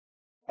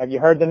Have you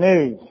heard the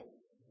news?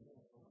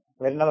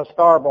 We had another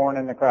star born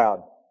in the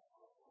crowd.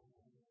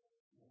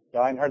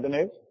 Y'all ain't heard the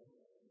news?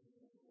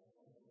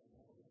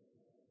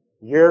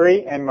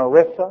 Yuri and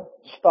Marissa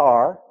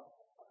Starr,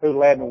 who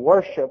led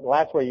worship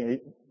last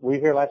week. We were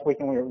here last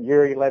week and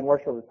Yuri led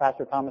worship with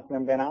Pastor Thomas and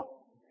them been out.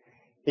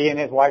 He and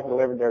his wife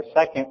delivered their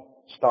second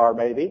star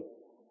baby.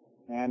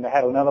 And they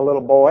had another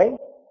little boy.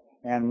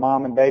 And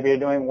mom and baby are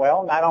doing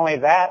well. Not only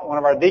that, one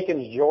of our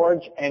deacons,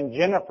 George and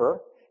Jennifer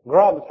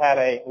Grubbs, had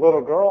a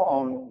little girl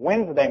on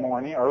Wednesday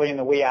morning, early in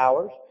the wee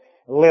hours.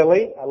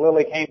 Lily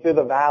came through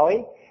the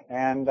valley.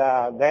 And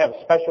they have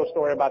a special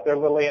story about their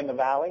Lily in the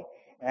valley.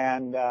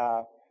 And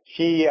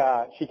she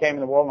came in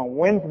the world on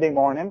Wednesday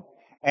morning.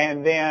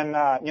 And then,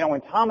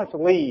 when Thomas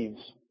leaves,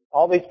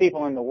 all these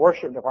people in the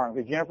worship department,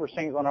 because Jennifer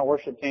sings on our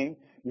worship team,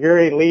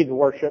 Yuri leads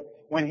worship.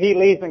 When he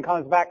leaves and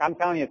comes back, I'm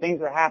telling you,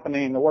 things are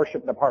happening in the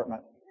worship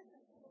department.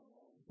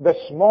 This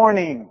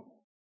morning,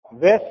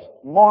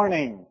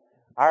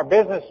 our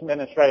business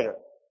administrator,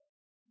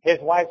 his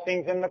wife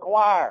sings in the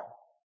choir,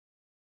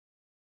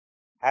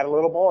 had a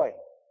little boy.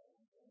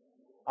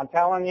 I'm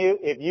telling you,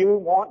 if you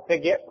want to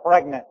get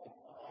pregnant,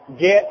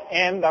 get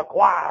in the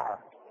choir.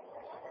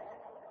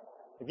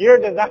 If you're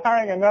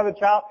desiring another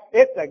child,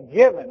 it's a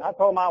given. I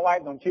told my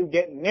wife, don't you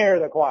get near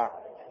the choir.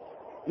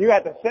 You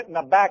have to sit in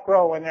the back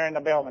row when they're in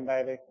the building,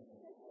 baby.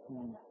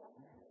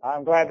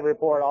 I'm glad to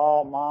report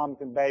all moms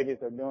and babies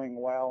are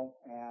doing well,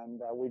 and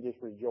we just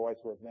rejoice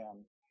with them.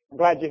 I'm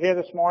glad you're here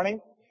this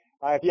morning.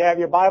 If you have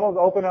your Bibles,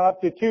 open them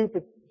up to two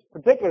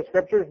particular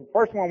scriptures. The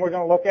first one we're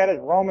going to look at is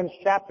Romans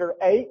chapter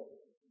 8.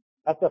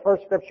 That's the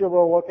first scripture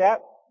we'll look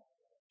at.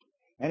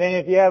 And then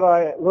if you have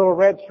a little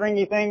red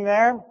stringy thing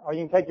there, or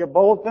you can take your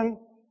bulletin,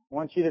 I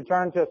want you to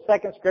turn to a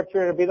second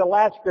scripture. It'll be the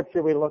last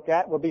scripture we look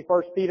at. Will be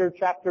 1 Peter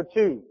chapter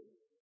 2.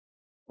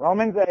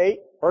 Romans 8,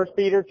 1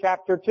 Peter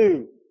chapter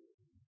 2.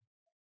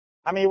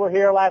 How many were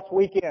here last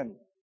weekend?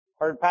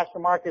 Heard Pastor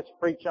Marcus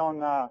preach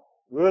on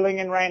ruling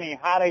and reigning,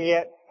 how to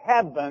get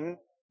heaven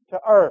to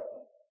earth.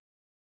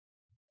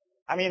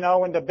 I mean,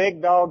 when the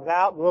big dog's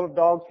out, the little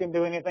dogs can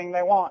do anything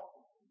they want.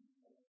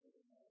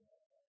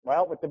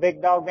 Well, with the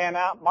big dog being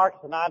out,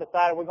 Marcus and I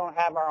decided we're going to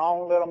have our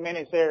own little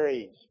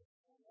mini-series.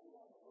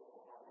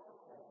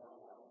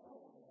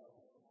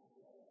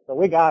 So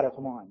we got us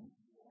one.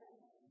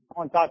 I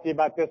want to talk to you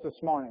about this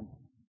morning.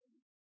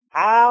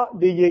 How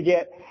do you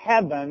get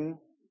heaven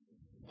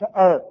to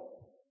earth?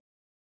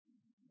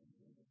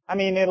 I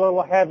mean, a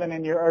little heaven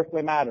in your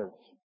earthly matters.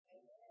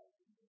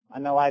 I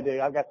know I do.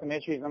 I've got some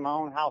issues in my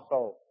own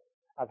household.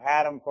 I've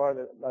had them for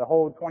the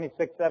whole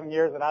 7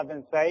 years that I've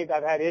been saved.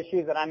 I've had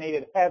issues that I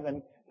needed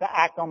heaven to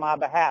act on my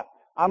behalf.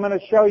 I'm going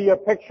to show you a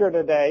picture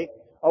today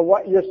of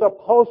what you're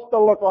supposed to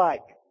look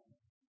like.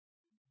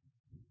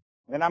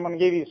 Then I'm going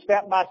to give you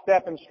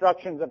step-by-step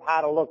instructions of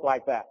how to look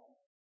like that.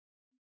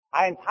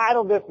 I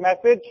entitled this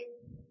message,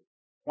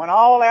 When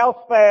All Else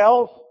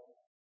Fails,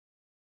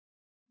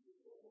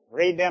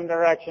 Read Them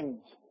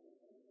Directions.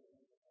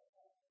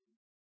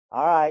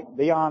 All right,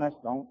 be honest.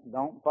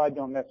 Don't fudge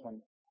on this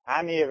one.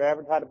 How many of you have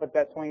ever tried to put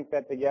that swing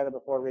set together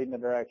before reading the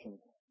directions?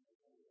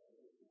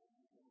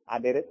 I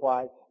did it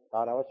twice.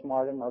 Thought I was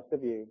smarter than most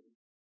of you.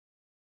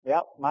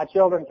 Yep, my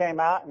children came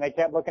out and they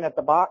kept looking at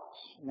the box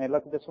and they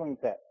looked at the swing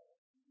set.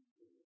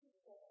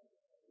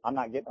 I'm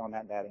not getting on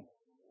that, Daddy.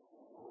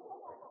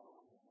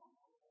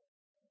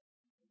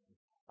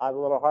 I was a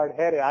little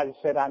hard-headed. I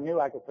just said I knew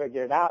I could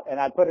figure it out.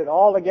 And I put it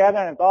all together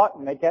and thought,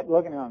 and they kept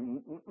looking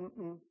and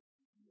going,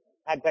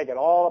 I had to take it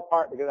all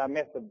apart because I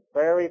missed the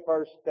very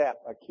first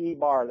step, a key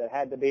bar that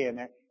had to be in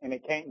there, and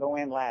it can't go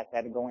in last. It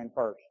had to go in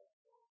first.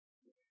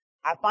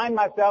 I find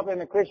myself in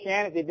the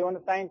Christianity doing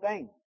the same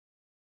thing.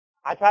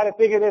 I try to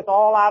figure this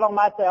all out on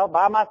myself,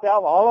 by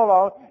myself, all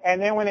alone,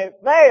 and then when it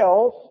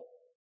fails,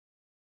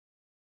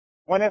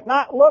 when it's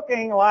not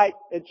looking like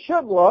it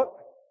should look,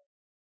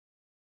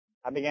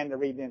 I began to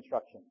read the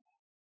instructions.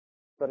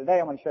 So today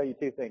I'm going to show you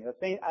two things.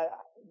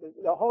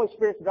 The Holy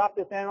Spirit's dropped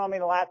this in on me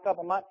the last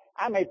couple of months.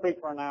 I may preach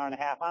for an hour and a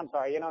half. I'm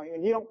sorry. You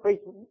don't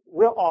preach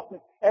real often.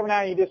 Every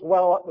now and then you just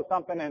well up with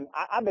something, and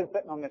I've been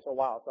sitting on this a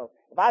while. So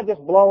if I just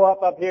blow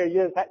up here,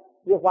 you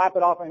just wipe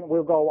it off and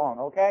we'll go on,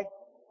 okay?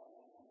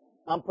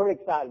 I'm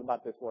pretty excited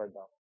about this word,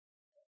 though.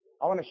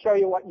 I want to show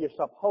you what you're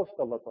supposed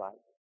to look like.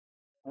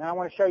 And I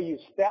want to show you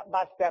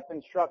step-by-step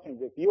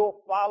instructions. If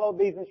you'll follow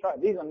these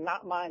instructions, these are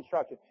not my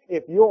instructions.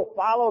 If you'll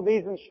follow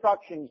these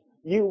instructions,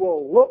 you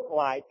will look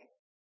like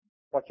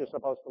what you're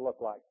supposed to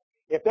look like.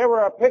 If there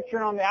were a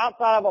picture on the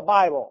outside of a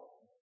Bible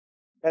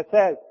that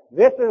says,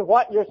 this is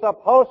what you're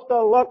supposed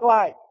to look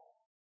like,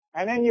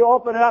 and then you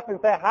open it up and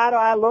say, how do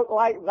I look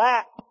like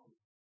that?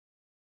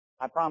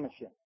 I promise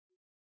you,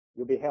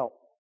 you'll be helped.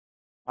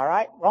 All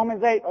right?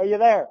 Romans 8, are you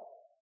there? I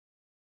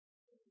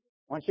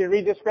want you to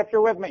read this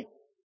scripture with me.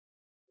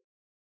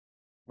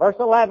 Verse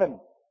 11,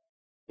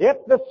 if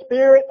the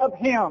Spirit of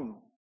Him,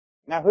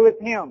 now who is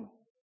Him?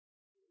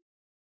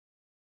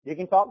 You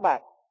can talk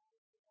back.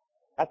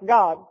 That's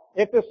God.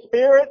 If the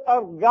Spirit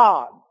of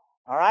God,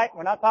 all right,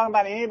 we're not talking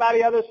about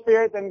anybody other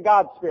spirit than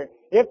God's Spirit.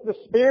 If the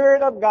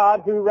Spirit of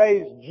God who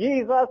raised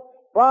Jesus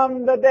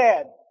from the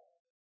dead.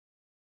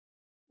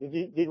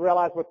 Did you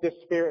realize what this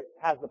Spirit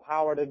has the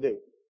power to do?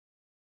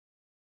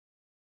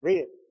 Read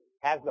it.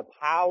 Has the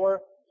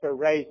power to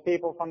raise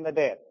people from the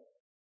dead.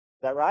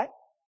 Is that right?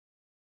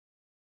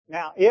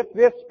 Now, if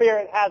this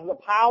Spirit has the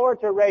power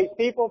to raise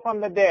people from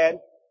the dead,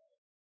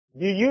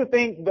 do you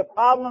think the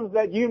problems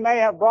that you may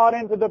have brought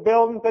into the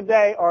building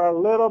today are a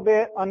little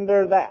bit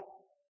under that?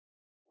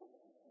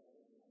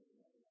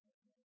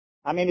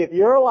 I mean, if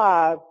you're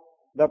alive,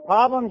 the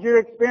problems you're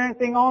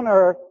experiencing on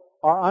earth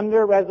are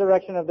under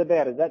resurrection of the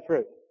dead. Is that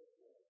true?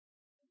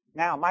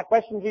 Now, my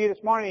question to you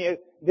this morning is,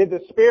 did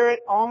the Spirit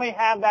only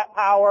have that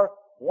power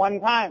one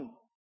time?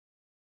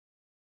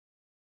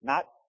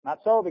 Not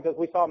so, because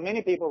we saw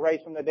many people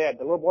raised from the dead.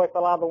 The little boy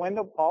fell out of the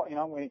window. Paul,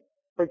 when the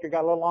preacher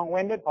got a little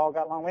long-winded, Paul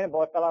got long-winded,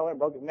 boy fell out of the window,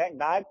 broke his neck,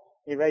 died.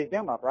 He raised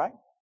him up, right?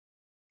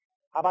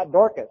 How about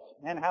Dorcas?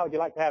 And how would you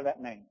like to have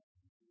that name?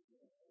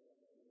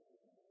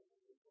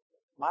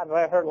 Might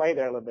let her lay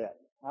there a little bit.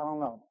 I don't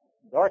know.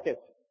 Dorcas.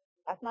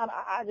 That's not,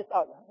 I just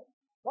thought,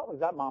 what was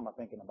that mama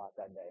thinking about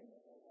that day?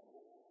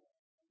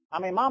 I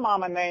mean, my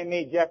mama named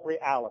me Jeffrey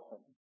Allison.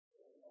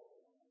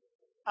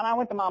 And I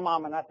went to my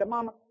mama and I said,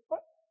 Mama,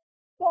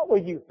 what were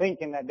you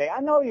thinking that day? I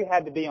know you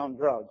had to be on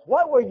drugs.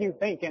 What were you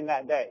thinking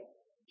that day?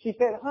 She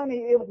said, honey,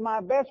 it was my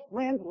best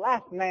friend's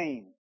last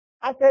name.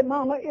 I said,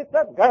 Mama, it's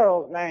a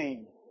girl's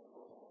name.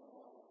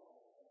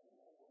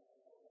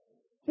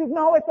 She said,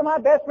 no, it's my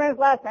best friend's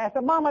last name. I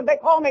said, Mama, they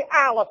call me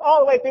Alice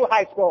all the way through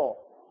high school.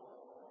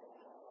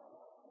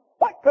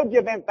 What could you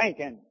have been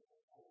thinking?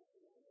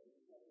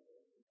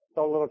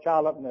 So a little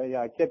child up in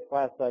the kids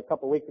class a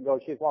couple of weeks ago,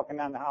 she was walking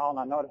down the hall and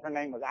I noticed her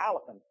name was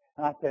Allison.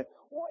 And I said,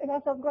 well,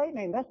 that's a great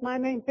name. That's my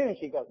name too. And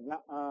she goes,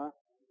 nuh-uh.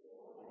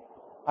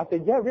 I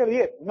said, yeah, it really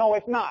is. No,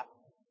 it's not.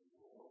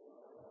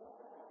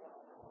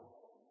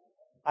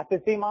 I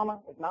said, see, Mama,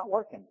 it's not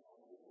working.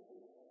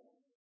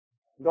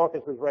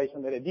 Dorcas was raised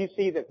from the dead. Do you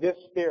see that this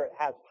Spirit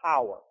has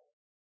power?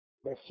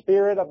 The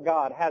Spirit of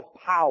God has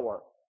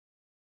power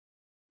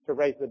to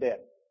raise the dead.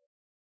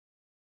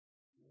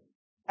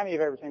 How many of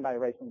you have ever seen anybody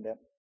raised from the dead?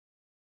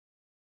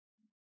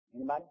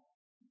 Anybody?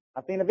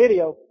 I've seen a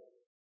video.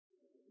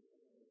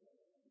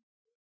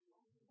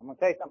 I'm going to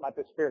tell you something about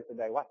this Spirit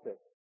today. Watch this.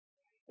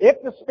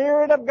 If the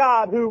Spirit of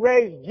God who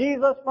raised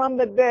Jesus from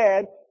the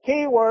dead,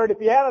 key word,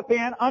 if you have a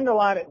pen,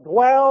 underline it,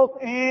 dwells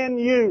in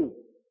you.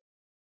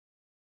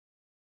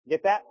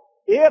 Get that?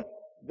 If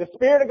the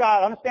Spirit of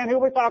God, understand who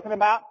we're talking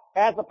about,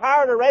 has the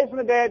power to raise from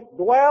the dead,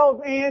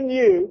 dwells in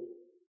you,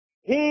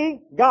 He,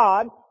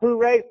 God, who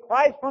raised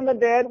Christ from the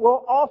dead,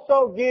 will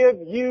also give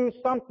you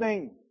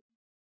something.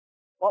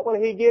 What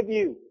will He give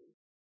you?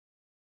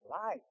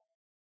 Life.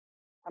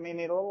 I mean,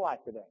 you need a little life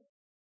today.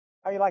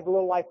 How do you like a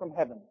little life from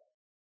heaven?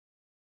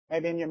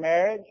 Maybe in your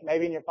marriage,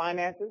 maybe in your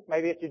finances,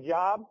 maybe at your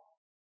job,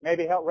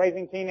 maybe help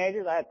raising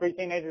teenagers. I have 3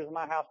 teenagers in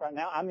my house right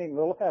now. I need a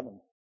little heaven.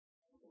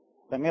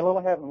 Send me a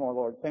little heaven more,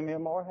 Lord. Send me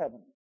more heaven.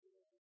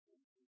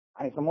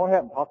 I need some more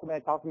heaven. Talk to me.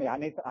 Talk to me. I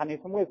need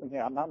some wisdom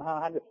here. I'm not know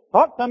how to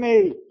talk to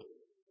me. You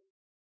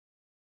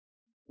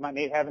might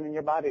need heaven in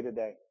your body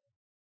today.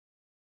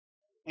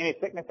 Any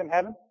sickness in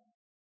heaven?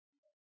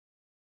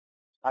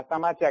 Last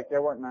time I checked,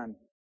 there weren't none.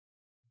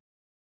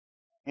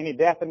 Any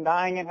death and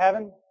dying in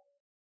heaven?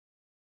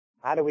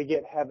 How do we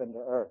get heaven to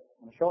earth?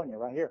 I'm showing you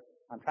right here.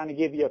 I'm trying to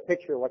give you a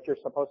picture of what you're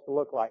supposed to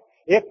look like.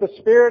 If the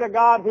Spirit of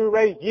God who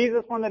raised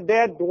Jesus from the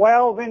dead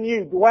dwells in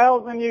you,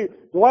 dwells in you,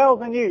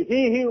 dwells in you,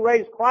 He who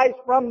raised Christ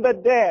from the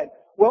dead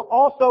will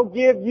also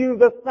give you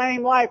the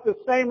same life, the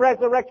same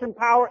resurrection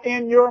power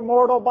in your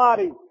mortal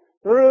body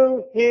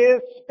through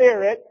His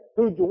Spirit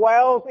who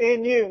dwells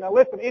in you. Now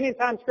listen,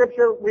 anytime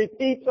Scripture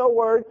repeats a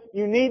word,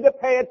 you need to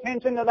pay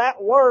attention to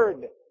that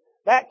word.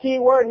 That key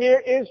word here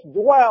is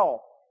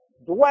dwell.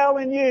 Dwell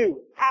in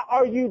you. How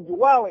are you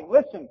dwelling?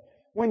 Listen,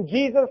 when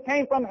Jesus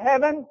came from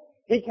heaven,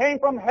 He came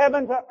from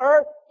heaven to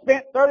earth,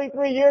 spent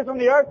 33 years on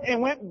the earth,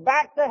 and went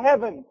back to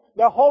heaven.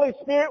 The Holy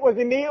Spirit was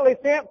immediately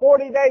sent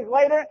 40 days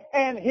later,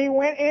 and He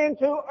went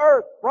into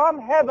earth from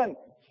heaven,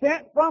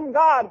 sent from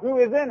God who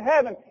is in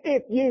heaven.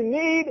 If you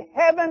need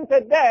heaven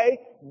today,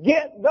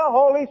 get the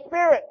Holy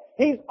Spirit.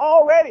 He's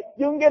already,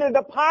 you can get a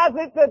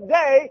deposit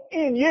today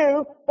in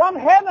you from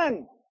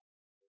heaven.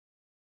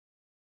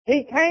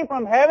 He came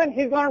from heaven.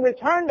 He's going to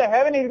return to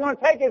heaven. He's going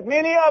to take as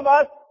many of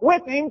us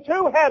with Him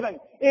to heaven.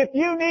 If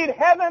you need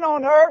heaven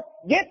on earth,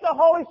 get the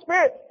Holy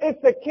Spirit. It's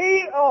the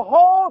key to the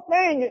whole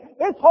thing.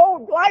 This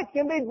whole life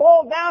can be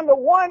boiled down to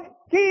one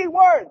key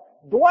word.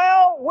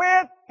 Dwell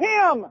with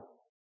Him.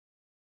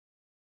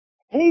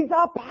 He's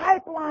a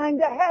pipeline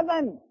to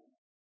heaven.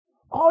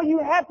 All you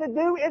have to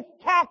do is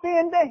tap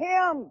into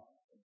Him.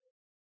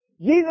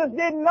 Jesus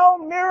did no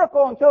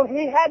miracle until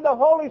He had the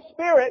Holy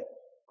Spirit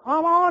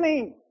come on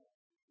Him.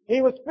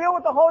 He was filled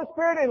with the Holy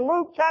Spirit in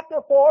Luke chapter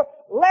 4,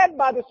 led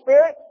by the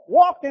Spirit,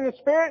 walked in the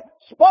Spirit,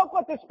 spoke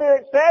what the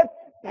Spirit said,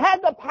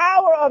 had the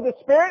power of the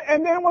Spirit,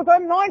 and then was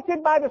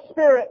anointed by the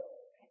Spirit.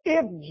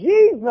 If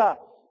Jesus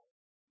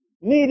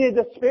needed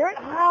the Spirit,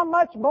 how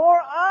much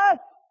more us?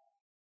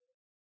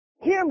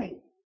 Hear me.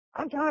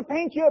 I'm trying to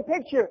paint you a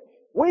picture.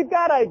 We've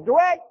got a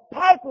direct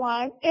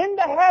pipeline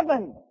into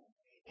heaven.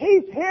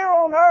 He's here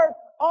on earth.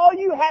 All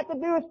you have to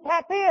do is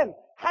tap in.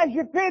 How's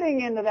your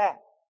fitting into that?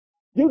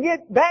 You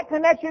get that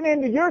connection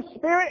into your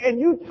spirit and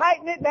you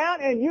tighten it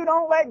down and you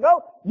don't let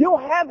go. You'll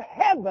have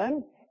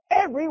heaven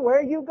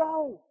everywhere you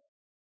go.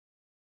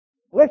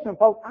 Listen,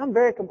 folks, I'm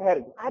very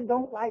competitive. I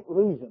don't like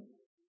losing.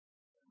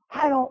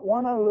 I don't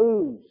want to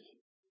lose.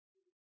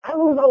 I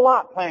lose a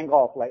lot playing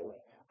golf lately.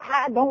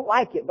 I don't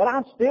like it, but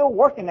I'm still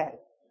working at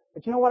it.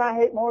 But you know what I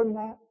hate more than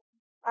that?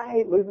 I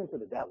hate losing to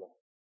the devil.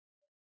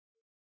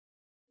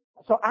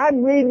 So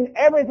I'm reading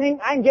everything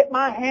I can get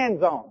my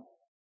hands on.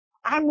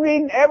 I'm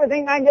reading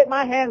everything I can get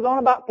my hands on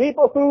about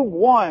people who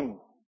won.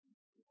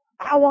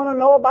 I want to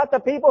know about the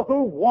people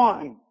who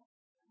won.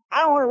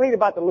 I don't want to read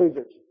about the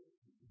losers.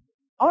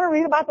 I want to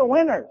read about the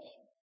winners.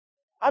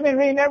 I've been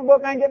reading every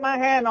book I can get my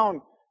hand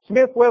on.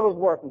 Smith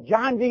Wigglesworth, and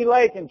John D.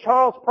 Lake, and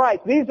Charles Price.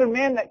 These are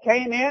men that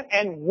came in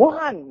and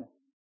won.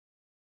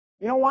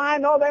 You know why I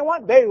know they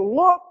won? They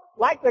look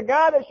like the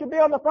guy that should be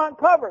on the front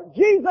cover,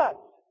 Jesus.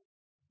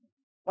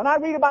 When I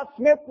read about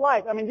Smith's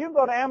life, I mean, you can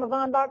go to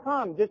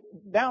Amazon.com, just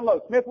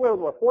download Smith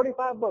Wigglesworth,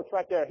 45 books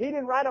right there. He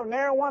didn't write a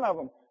narrow one of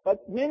them,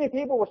 but many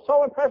people were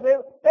so impressed.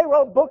 They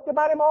wrote books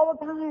about him all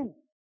the time.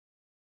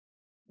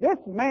 This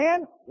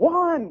man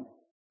won.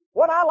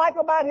 What I like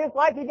about his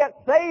life, he got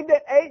saved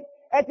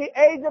at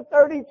the age of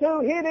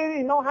 32. He didn't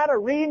even know how to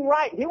read and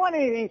write. He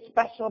wasn't anything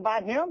special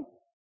about him.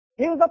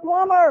 He was a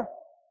plumber.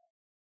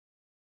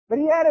 But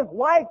he had his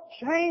life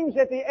changed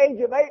at the age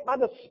of 8 by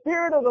the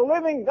Spirit of the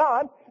living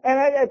God. And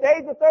at the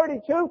age of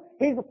 32,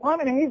 he's a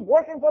plumber and he's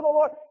working for the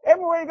Lord.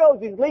 Everywhere he goes,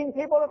 he's leading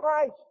people to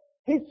Christ.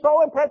 He's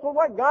so impressed with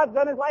what God's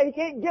done in his life, he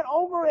can't get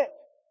over it.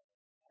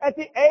 At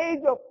the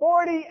age of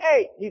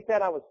 48, he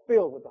said, I was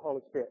filled with the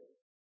Holy Spirit.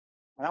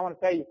 And I want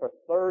to tell you, for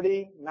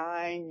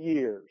 39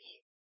 years,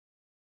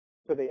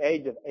 to the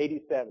age of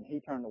 87, he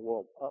turned the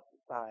world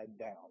upside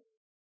down.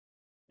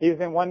 He was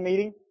in one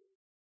meeting,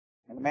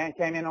 and the man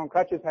came in on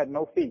crutches, had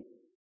no feet.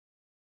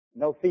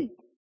 No feet.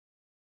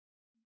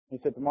 He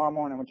said, tomorrow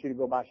morning I want you to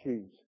go buy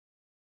shoes.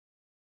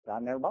 I said, I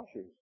never bought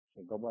shoes.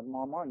 He said, go buy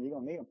tomorrow morning, you're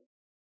going to need them.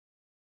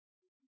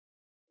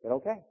 I said,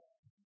 okay.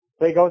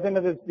 So he goes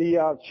into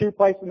the shoe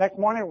place the next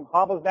morning,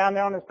 hobbles down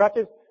there on his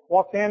crutches,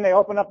 walks in, they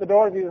open up the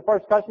doors, he's the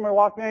first customer,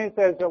 walks in, he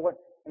says,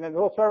 and the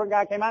little servant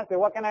guy came out and said,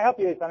 what can I help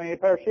you? He said, I need a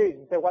pair of shoes.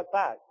 He said, what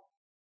size?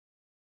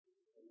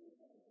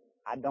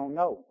 I don't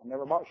know. I've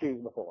never bought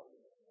shoes before.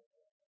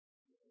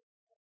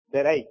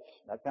 Said 8.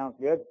 That sounds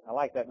good. I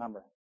like that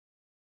number.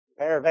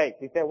 Pair of 8.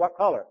 He said, what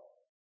color?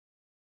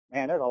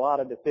 Man, there's a lot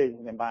of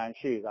decisions in buying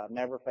shoes I've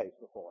never faced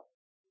before.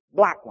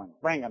 Black ones.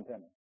 Bring them to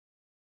me.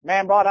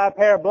 Man brought out a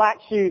pair of black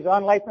shoes,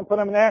 unlaced them, put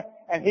them in there,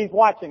 and he's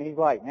watching. He's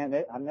like, man,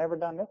 I've never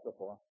done this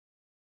before.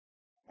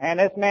 And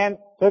this man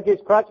took his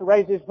crutch,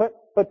 raised his foot,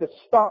 put the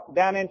stump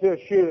down into a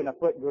shoe, and a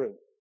foot grew.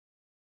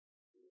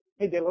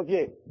 He did a little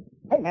jig.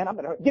 Hey, man, I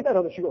better get that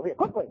other shoe over here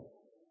quickly.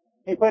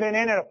 He put it in,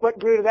 and a foot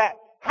grew to that.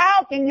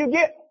 How can you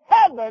get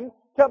heaven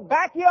to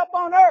back you up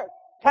on earth?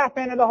 Tap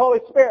into the Holy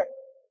Spirit.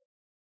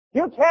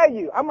 He'll tell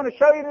you. I'm going to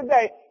show you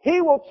today.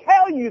 He will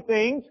tell you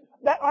things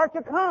that are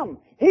to come.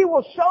 He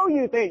will show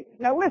you things.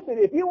 Now listen,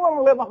 if you want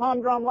to live a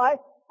humdrum life,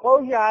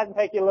 close your eyes and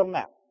take your little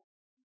nap.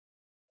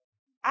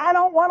 I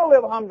don't want to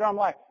live a humdrum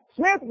life.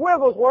 Smith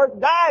Wigglesworth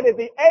died at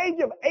the age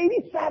of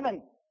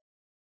 87.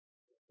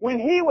 When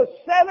he was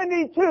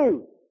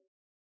 72,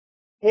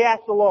 he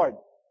asked the Lord,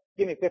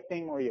 give me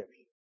 15 more years.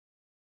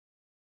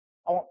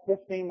 I want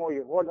 15 more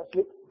years. Lord,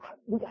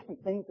 we got some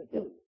things to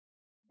do.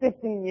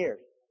 15 years.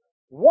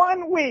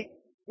 1 week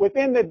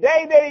within the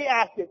day that he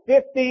asked it,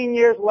 15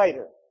 years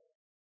later,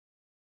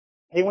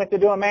 he went to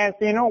do a man's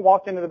funeral,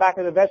 walked into the back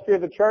of the vestry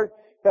of the church,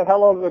 said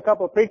hello to a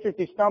couple of preachers.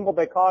 He stumbled,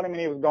 they caught him,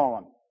 and he was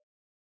gone.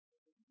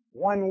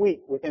 1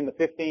 week within the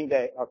 15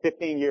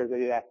 years that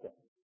he asked it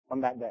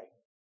from that day.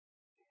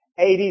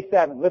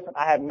 87. Listen,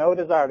 I have no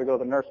desire to go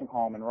to the nursing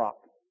home and rock.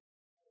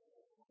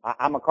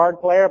 I'm a card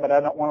player, but I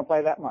don't want to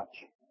play that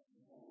much.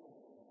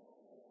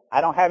 I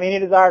don't have any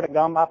desire to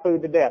gum my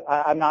food to death.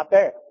 I'm not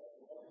there.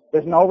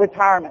 There's no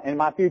retirement in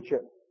my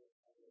future.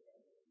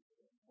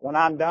 When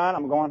I'm done,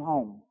 I'm going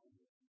home.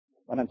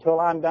 But until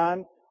I'm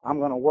done, I'm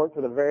going to work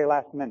to the very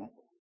last minute.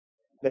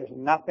 There's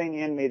nothing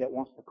in me that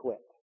wants to quit.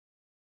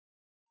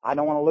 I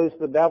don't want to lose to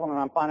the devil, and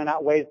I'm finding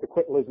out ways to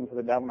quit losing to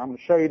the devil. And I'm going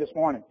to show you this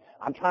morning.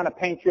 I'm trying to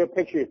paint you a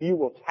picture. If you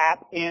will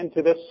tap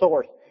into this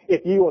source,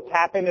 if you will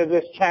tap into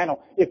this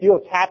channel, if you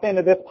will tap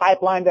into this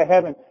pipeline to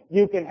heaven,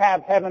 you can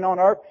have heaven on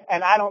earth.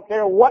 And I don't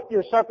care what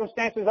your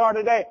circumstances are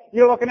today.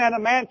 You're looking at a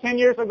man 10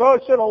 years ago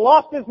who should have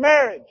lost his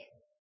marriage.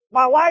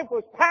 My wife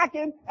was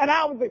packing, and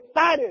I was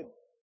excited.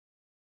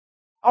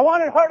 I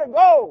wanted her to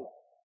go.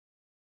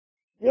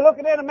 You're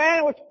looking at a man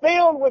who was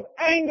filled with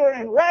anger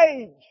and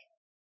rage.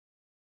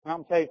 And I'm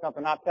going to tell you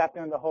something. I've tapped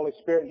into the Holy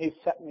Spirit, and He's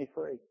set me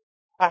free.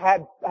 I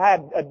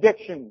had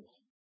addictions,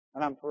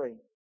 and I'm free.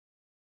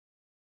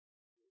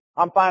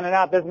 I'm finding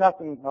out there's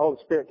nothing the Holy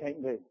Spirit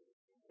can't do.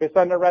 If it's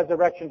under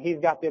resurrection, He's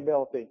got the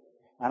ability,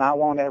 and I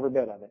want every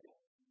bit of it.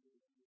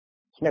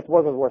 Smith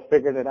Wigglesworth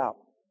figured it out.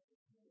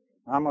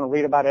 I'm going to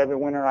read about every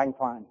winner I can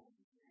find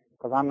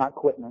because I'm not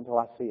quitting until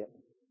I see it.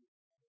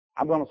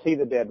 I'm going to see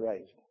the dead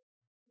raised.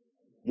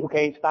 You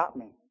can't stop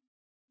me.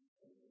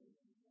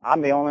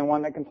 I'm the only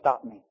one that can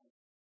stop me.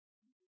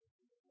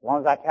 As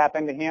long as I tap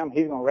into Him,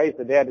 He's going to raise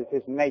the dead. It's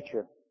His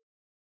nature.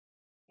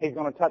 He's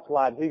going to touch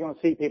lives. He's going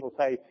to see people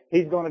saved.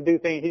 He's going to do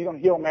things. He's going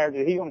to heal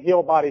marriages. He's going to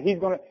heal bodies.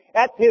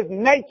 That's His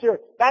nature.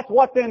 That's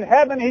what's in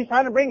heaven. He's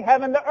trying to bring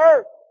heaven to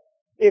earth.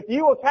 If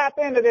you will tap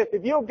into this,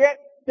 if you'll get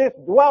this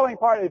dwelling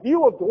part, if you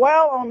will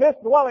dwell on this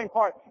dwelling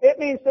part, it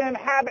means to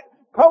inhabit,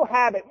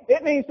 cohabit.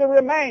 It means to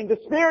remain. The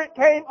Spirit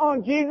came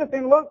on Jesus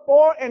in Luke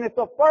 4, and it's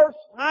the first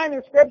time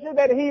in Scripture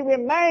that He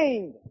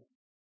remained.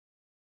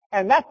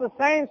 And that's the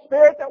same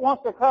Spirit that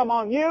wants to come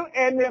on you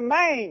and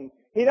remain.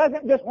 He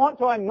doesn't just want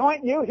to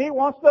anoint you. He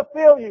wants to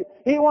fill you.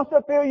 He wants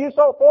to fill you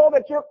so full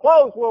that your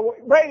clothes will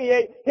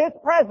radiate His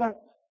presence.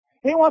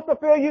 He wants to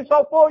fill you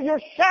so full your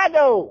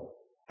shadow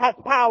has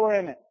power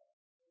in it.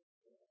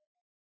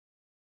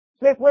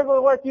 Smith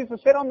Wigglesworth used to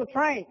sit on the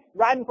train,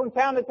 riding from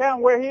town to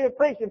town where he would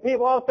preach, and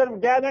people all of a sudden were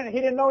gathering, and he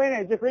didn't know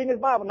anything, just reading his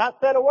Bible, not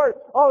said a word.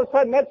 All of a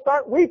sudden, they'd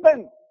start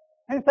weeping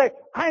and say,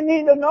 I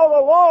need to know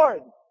the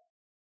Lord.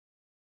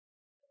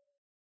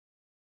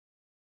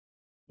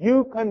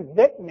 You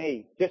convict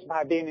me just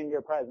by being in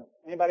your presence.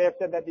 Anybody ever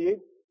said that to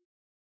you?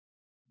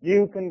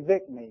 You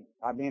convict me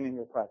by being in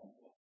your presence.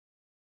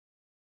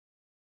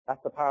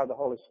 That's the power of the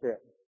Holy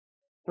Spirit.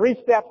 3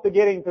 steps to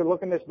getting to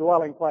look in this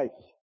dwelling place.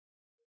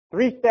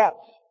 3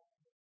 steps.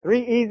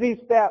 3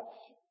 easy steps.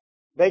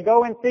 They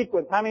go in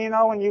sequence. How many of you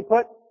know when you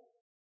put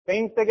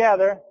things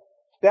together,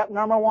 step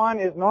number 1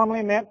 is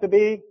normally meant to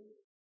be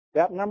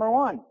step number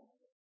 1.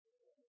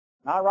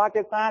 Not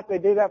rocket science. They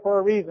do that for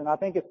a reason. I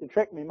think it's to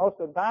trick me most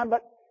of the time,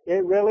 but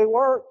it really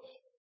works.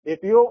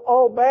 If you'll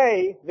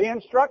obey the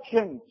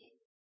instructions.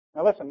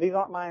 Now listen, these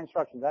aren't my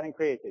instructions. I didn't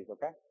create these,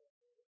 okay?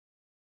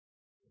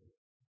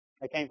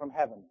 They came from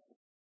heaven.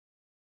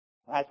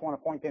 I just want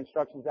to point the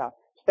instructions out.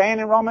 Staying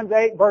in Romans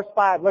 8, verse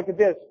 5, look at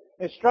this.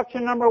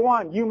 Instruction number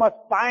 1, you must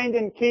find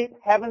and keep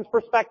heaven's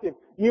perspective.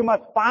 You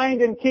must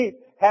find and keep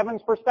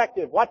heaven's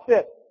perspective. Watch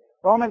this.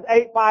 Romans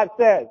 8:5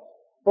 says,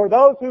 for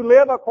those who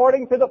live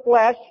according to the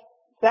flesh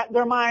set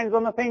their minds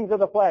on the things of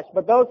the flesh,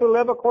 but those who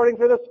live according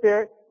to the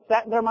Spirit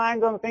set their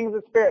minds on the things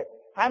of the Spirit.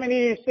 How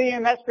many of you see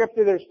in that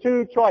scripture there's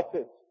 2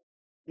 choices?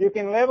 You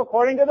can live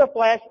according to the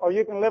flesh or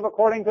you can live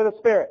according to the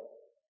Spirit.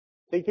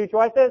 See 2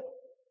 choices?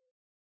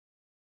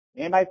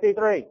 Anybody see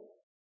 3?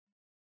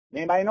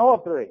 Anybody know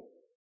of 3?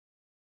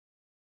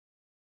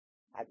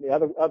 At the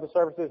other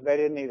services, they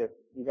didn't either.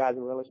 You guys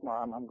are really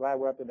smart. I'm glad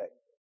we're up to date.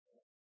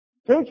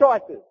 2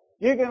 choices.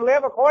 You can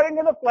live according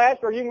to the flesh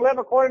or you can live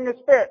according to the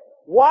Spirit.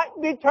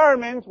 What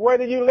determines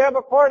whether you live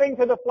according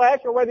to the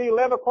flesh or whether you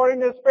live according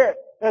to the Spirit?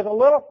 There's a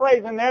little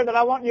phrase in there that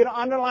I want you to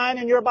underline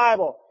in your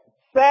Bible.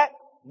 Set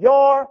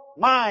your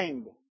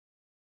mind.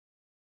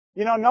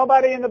 You know,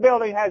 nobody in the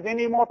building has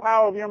any more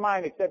power over your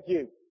mind except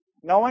you.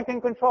 No one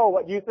can control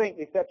what you think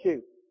except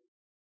you.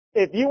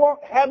 If you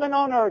want heaven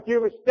on earth,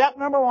 step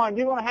number 1,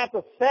 you're going to have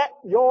to set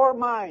your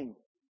mind.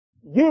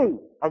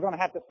 You are going to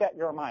have to set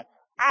your mind.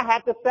 I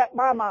have to set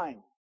my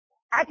mind.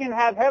 I can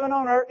have heaven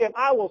on earth if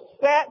I will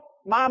set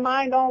my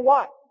mind on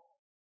what?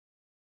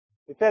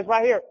 It says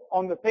right here,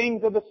 on the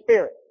things of the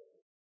Spirit.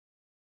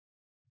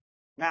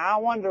 Now I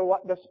wonder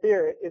what the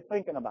Spirit is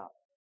thinking about.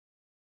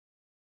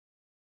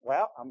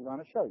 Well, I'm going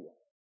to show you.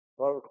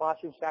 Go to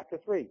Colossians chapter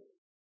 3.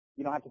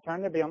 You don't have to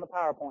turn there, be on the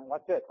PowerPoint.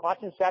 What's this?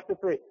 Colossians chapter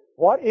 3.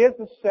 What is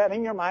the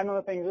setting your mind on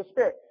the things of the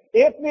Spirit?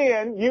 If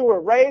then you were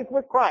raised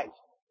with Christ.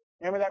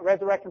 Remember that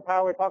resurrection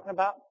power we're talking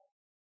about?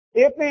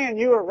 If then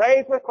you were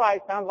raised with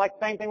Christ, sounds like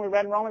the same thing we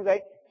read in Romans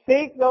 8,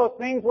 seek those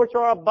things which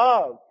are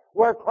above,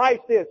 where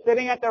Christ is,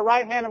 sitting at the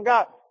right hand of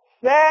God.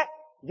 Set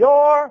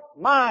your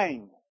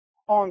mind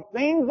on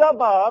things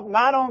above,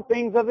 not on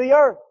things of the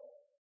earth.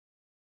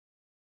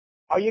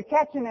 Are you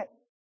catching it?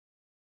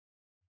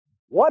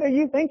 What are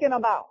you thinking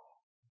about?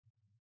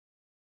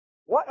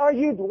 What are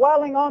you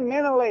dwelling on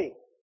mentally?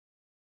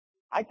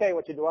 I tell you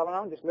what you're dwelling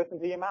on. Just listen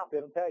to your mouth.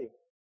 It'll tell you.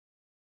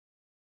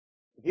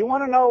 If you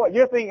want to know what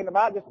you're thinking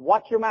about, just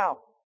watch your mouth.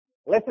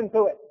 Listen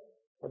to it.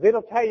 Because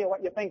it'll tell you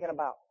what you're thinking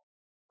about.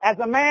 As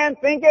a man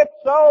thinketh,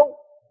 so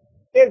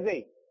is he.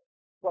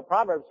 That's what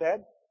Proverbs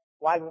said.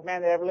 Wisest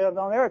man that ever lived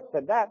on the earth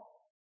said that.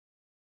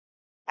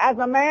 As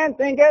a man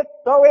thinketh,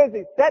 so is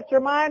he. Set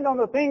your mind on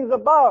the things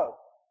above.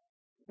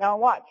 Now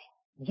watch.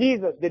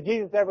 Jesus, did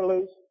Jesus ever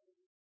lose?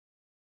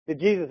 Did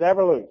Jesus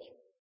ever lose?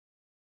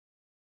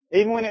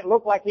 Even when it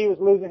looked like he was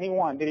losing, he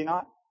won, did he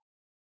not?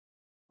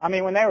 I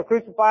mean, when they were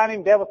crucifying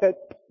him, the devil said,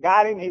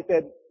 got him. He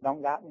said,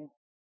 don't got me.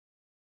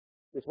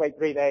 Just wait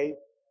 3 days.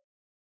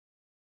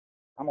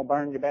 I'm going to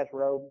burn your best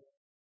robe.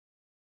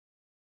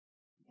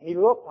 He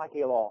looked like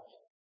he lost,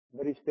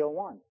 but he still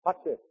won. Watch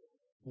this.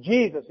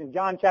 Jesus in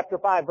John chapter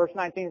 5, verse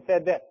 19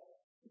 said this.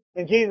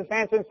 And Jesus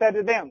answered and said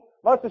to them,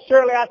 most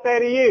assuredly I say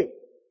to you,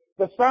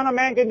 the Son of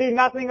Man can do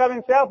nothing of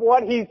himself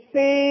what he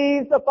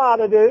sees the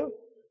Father do.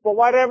 But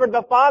whatever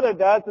the Father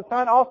does, the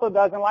Son also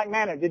does in like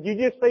manner. Did you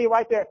just see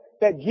right there?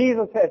 that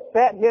Jesus has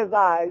set His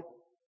eyes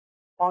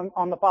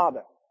on the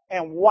Father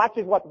and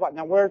watches what the Father.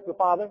 Now, where's the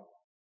Father?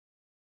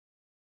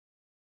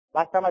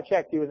 Last time I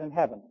checked, He was in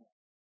heaven.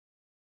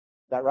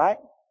 Is that right?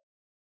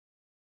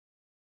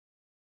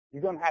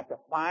 You're going to have to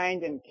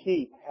find and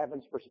keep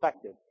heaven's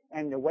perspective.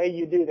 And the way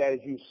you do that is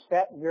you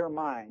set your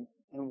mind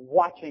in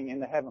watching in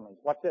the heavenlies.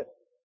 Watch this.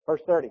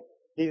 Verse 30.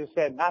 Jesus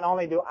said, not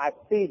only do I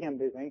see Him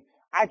do things,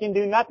 I can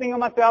do nothing of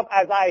myself.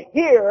 As I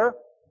hear,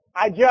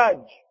 I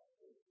judge.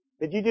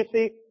 Did you just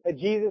see that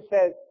Jesus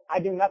says, I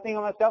do nothing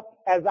of myself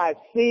as I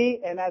see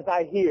and as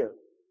I hear?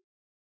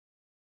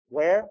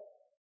 Where?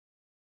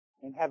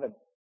 In heaven.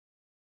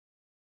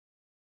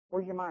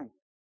 Where's your mind?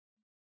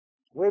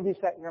 Where have you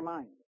set your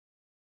mind?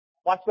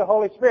 Watch the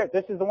Holy Spirit.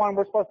 This is the one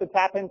we're supposed to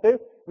tap into.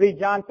 Read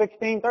John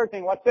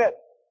 16:13. What's it?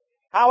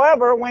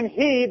 However, when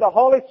He, the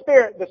Holy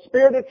Spirit, the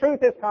Spirit of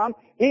truth has come,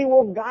 He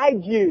will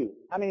guide you.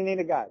 How many need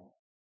a guide?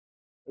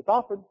 It's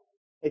offered.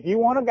 If you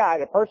want a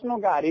guide, a personal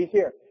guide, He's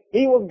here.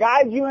 He will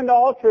guide you into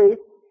all truth.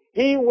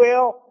 He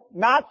will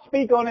not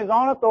speak on His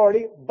own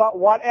authority, but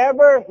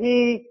whatever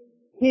He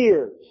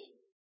hears,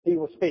 He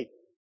will speak.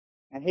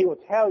 And He will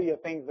tell you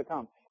things to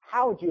come.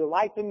 How would you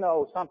like to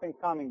know something's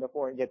coming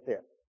before it gets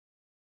here?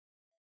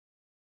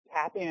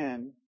 Tap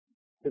in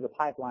to the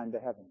pipeline to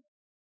heaven.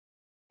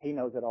 He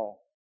knows it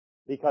all.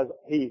 Because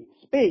He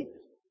speaks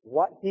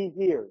what He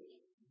hears.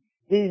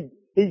 He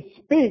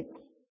speaks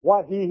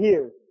what He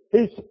hears.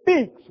 He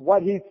speaks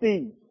what He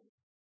sees.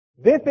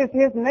 This is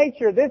His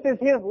nature. This is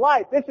His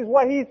life. This is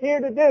what He's here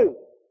to do.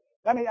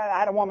 I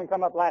had a woman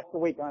come up last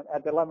week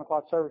at the 11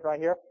 o'clock service right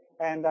here,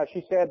 and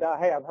she said,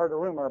 hey, I've heard a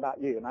rumor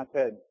about you. And I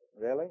said,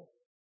 really?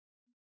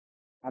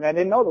 I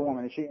didn't know the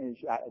woman.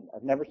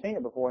 I've never seen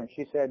her before. And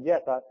she said,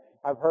 yes,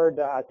 I've heard.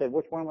 I said,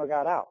 which one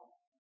got out?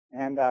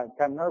 And kind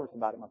of nervous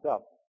about it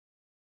myself.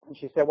 And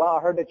she said, well,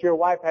 I heard that your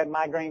wife had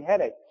migraine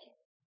headaches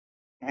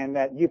and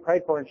that you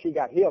prayed for her and she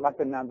got healed. I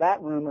said, now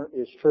that rumor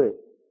is true.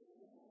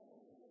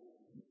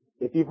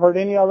 If you've heard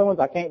any other ones,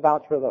 I can't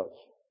vouch for those.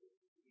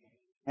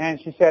 And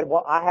she said,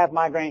 well, I have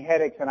migraine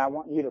headaches and I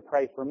want you to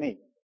pray for me.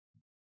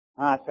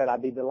 And I said,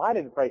 I'd be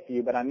delighted to pray for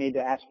you, but I need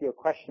to ask you a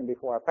question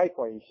before I pray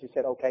for you. She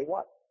said, okay,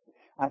 what?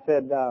 I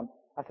said,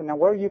 now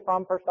where are you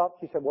from first off?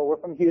 She said, well, we're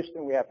from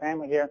Houston. We have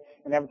family here.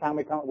 And every time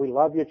we come, we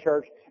love your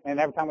church. And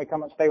every time we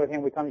come and stay with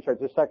Him, we come to church.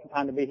 It's the second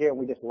time to be here and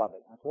we just love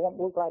it. I said, well,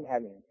 we're glad to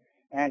have you.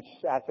 And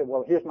I said,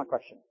 well, here's my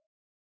question.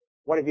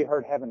 What have you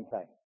heard heaven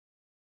say?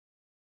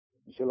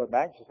 And she looked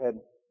back. She said,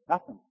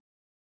 nothing.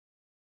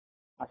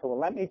 I said, well,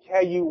 let me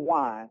tell you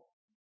why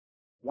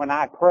when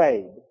I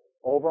prayed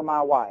over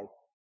my wife,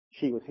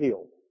 she was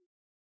healed.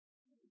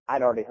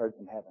 I'd already heard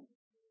from heaven.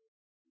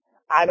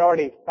 I'd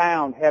already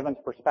found heaven's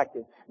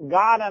perspective.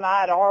 God and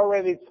I had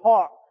already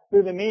talked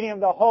through the medium of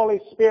the Holy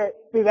Spirit,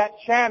 through that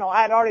channel.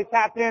 I had already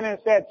tapped in and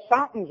said,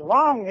 something's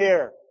wrong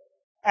here.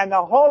 And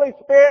the Holy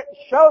Spirit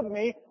showed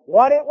me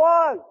what it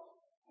was.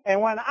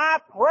 And when I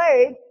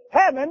prayed,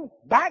 heaven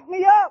backed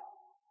me up.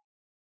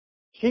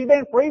 She's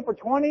been free for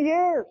 20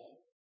 years.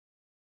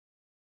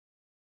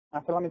 I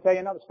said, let me tell you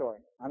another story.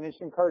 I'm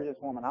just encouraging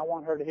this woman. I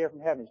want her to hear from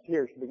heaven.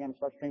 Tears, she began to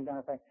start streaming down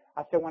her face.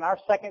 I said, when our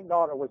second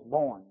daughter was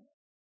born,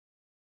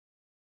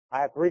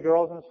 I have 3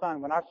 girls and a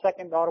son. When our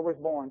second daughter was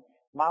born,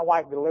 my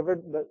wife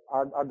delivered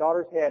our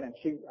daughter's head and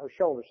her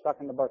shoulder stuck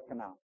in the birth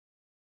canal.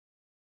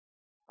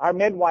 Our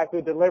midwife,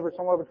 who delivered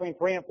somewhere between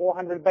 300 and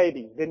 400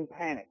 babies, didn't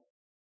panic.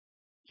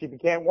 She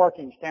began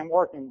working. She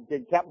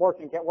kept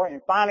working.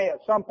 And finally, at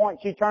some point,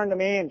 she turned to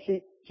me, and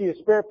she's a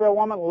spirit-filled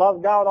woman,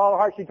 loves God with all her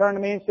heart. She turned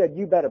to me and said,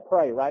 you better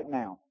pray right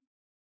now.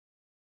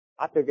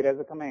 I took it as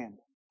a command.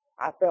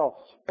 I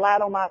fell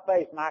flat on my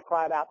face, and I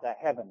cried out to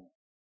heaven.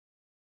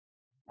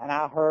 And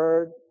I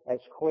heard as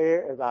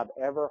clear as I've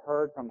ever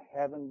heard from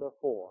heaven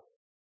before.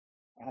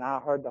 And I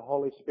heard the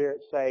Holy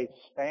Spirit say,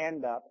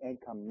 stand up and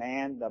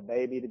command the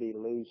baby to be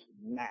loosed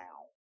now.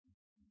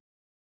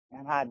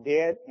 And I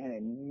did, and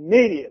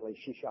immediately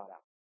she shot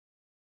out.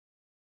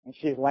 And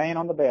she's laying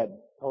on the bed,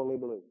 totally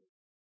blue.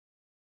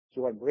 She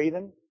wasn't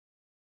breathing.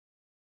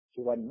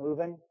 She wasn't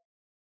moving.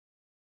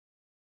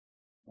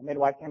 The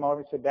midwife came over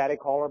and said, Daddy,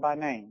 call her by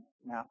name.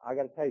 Now, I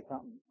got to tell you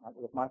something.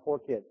 With my 4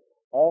 kids,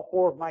 all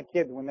 4 of my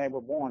kids, when they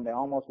were born, they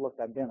almost looked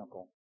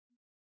identical.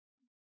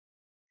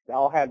 They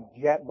all had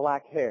jet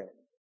black hair.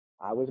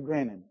 I was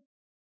grinning.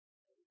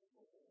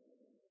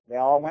 They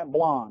all went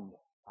blonde.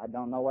 I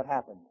don't know what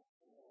happened.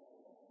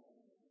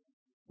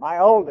 My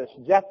oldest,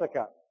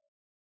 Jessica,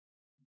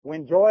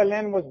 when Joy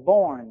Lynn was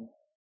born,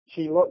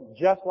 she looked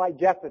just like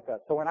Jessica.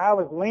 So when I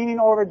was leaning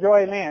over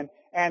Joy Lynn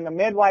and the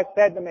midwife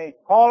said to me,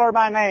 call her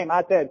by name,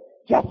 I said,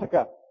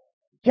 Jessica,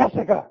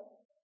 Jessica.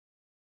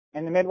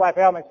 And the midwife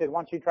held me and said,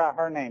 why don't you try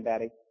her name,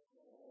 Daddy?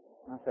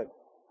 And I said,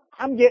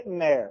 I'm getting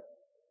there.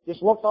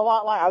 Just looks a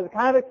lot like, I was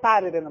kind of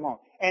excited in the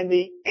moment. And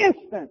the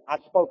instant I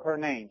spoke her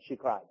name, she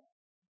cried.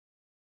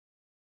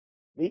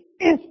 The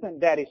instant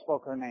Daddy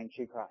spoke her name,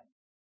 she cried.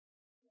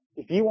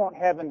 If you want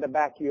heaven to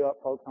back you up,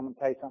 folks, I'm going to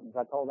tell you something. As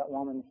I told that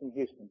woman from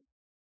Houston,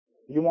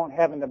 if you want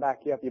heaven to back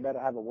you up, you better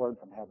have a word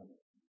from heaven.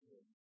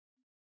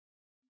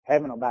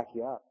 Heaven will back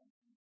you up.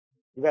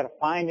 You got to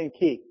find and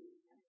keep.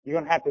 You're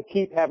going to have to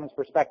keep heaven's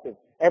perspective.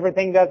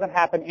 Everything doesn't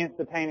happen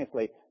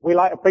instantaneously.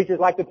 Preachers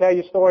like to tell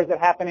you stories that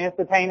happen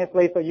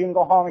instantaneously so you can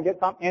go home and get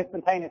something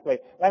instantaneously.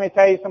 Let me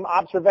tell you some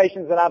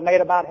observations that I've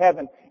made about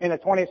heaven in the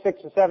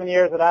 26 or 7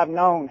 years that I've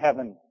known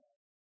heaven.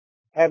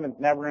 Heaven's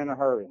never in a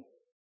hurry.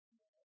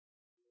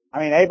 I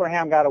mean,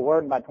 Abraham got a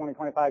word, and about 20,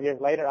 25 years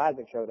later,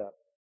 Isaac showed up.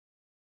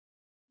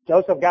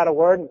 Joseph got a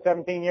word, and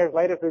 17 years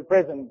later, through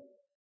prison,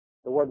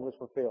 the word was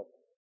fulfilled.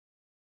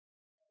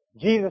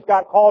 Jesus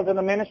got called to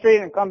the ministry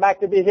and come back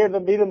to be here to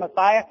be the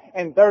Messiah.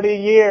 In 30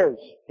 years,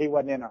 he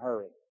wasn't in a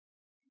hurry.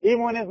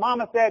 Even when his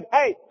mama said,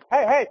 hey,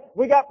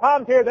 we got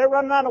problems here. They're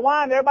running out of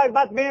wine. Everybody's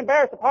about to be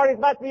embarrassed. The party's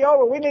about to be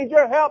over. We need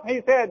your help.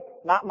 He said,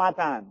 not my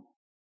time.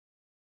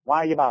 Why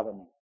are you bothering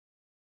me?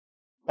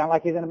 Sounds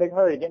like he's in a big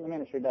hurry to get in the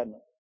ministry, doesn't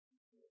it?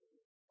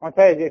 I want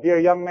to tell you, if you're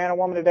a young man or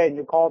woman today and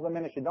you're called to the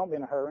ministry, don't be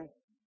in a hurry.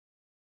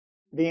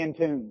 Be in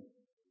tune.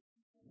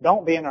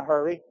 Don't be in a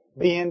hurry.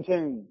 Be in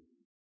tune.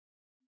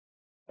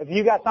 If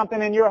you got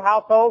something in your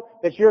household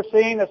that you're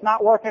seeing that's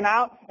not working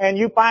out and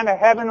you find a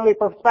heavenly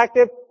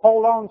perspective,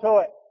 hold on to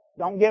it.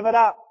 Don't give it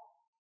up.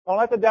 Don't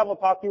let the devil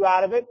talk you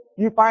out of it.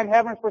 You find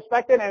heaven's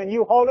perspective and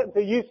you hold it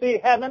until you see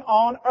heaven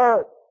on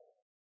earth.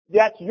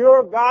 That's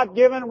your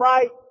God-given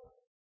right.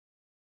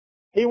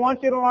 He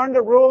wants you to learn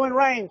to rule and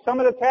reign. Some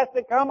of the tests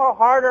that come are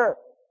harder.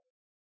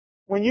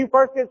 When you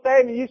first get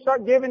saved and you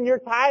start giving your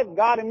tithe,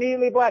 God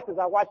immediately blesses.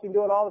 I watch Him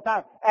do it all the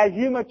time. As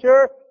you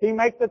mature, He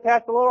makes the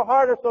test a little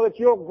harder so that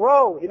you'll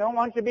grow. He don't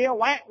want you to be a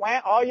want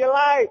all your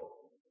life.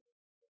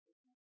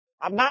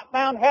 I've not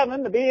found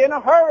heaven to be in a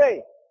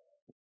hurry.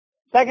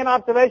 Second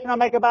observation I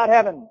make about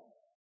heaven,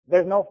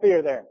 there's no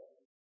fear there.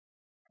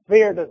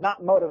 Fear does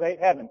not motivate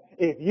heaven.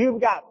 If you've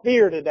got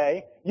fear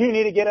today, you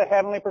need to get a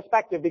heavenly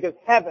perspective because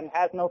heaven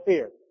has no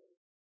fear.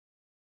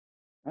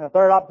 And the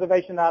third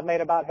observation that I've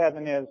made about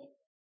heaven is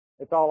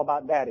it's all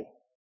about Daddy.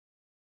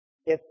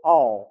 It's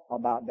all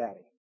about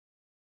Daddy.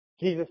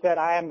 Jesus said,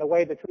 I am the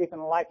way, the truth,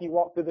 and the life. You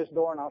walk through this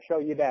door and I'll show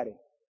you Daddy.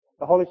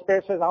 The Holy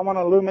Spirit says, I want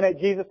to illuminate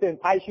Jesus to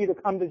entice you to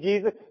come to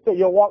Jesus so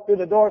you'll walk through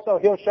the door so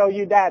He'll show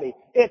you Daddy.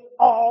 It's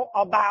all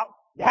about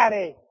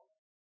Daddy.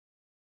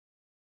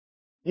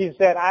 Jesus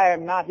said, I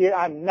am not here.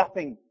 I'm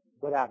nothing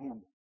without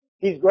Him.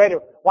 He's greater.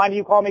 Why do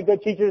you call me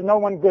good teacher? There's no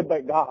one good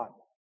but God.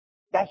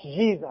 That's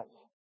Jesus.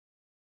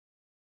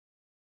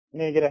 You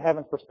need to get a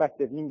heaven's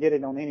perspective. You can get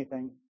it on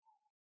anything.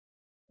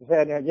 He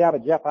said, yeah,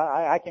 but Jeff,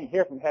 I can't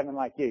hear from heaven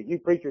like you. You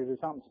preachers are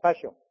something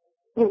special.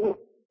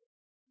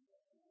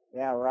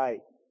 Yeah,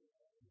 right.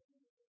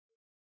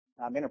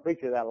 I've been a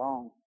preacher that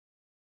long.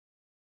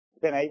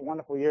 It's been 8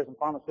 wonderful years in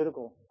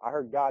pharmaceutical. I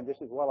heard God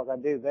just as well as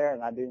I do there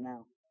and I do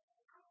now.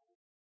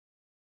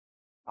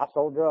 I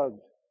sold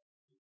drugs.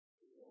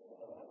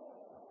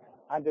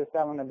 I'm just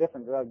selling a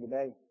different drug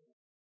today.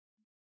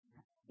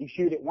 You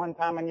shoot it one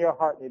time in your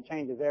heart, it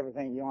changes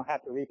everything. You don't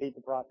have to repeat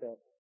the process.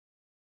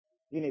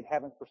 You need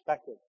heaven's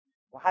perspective.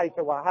 Well,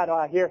 how do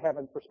I hear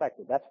heaven's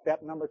perspective? That's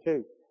step number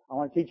 2. I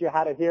want to teach you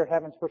how to hear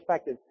heaven's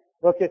perspective.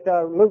 Look at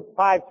Luke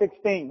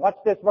 5:16. What's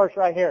this verse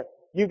right here?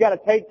 You've got to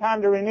take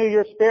time to renew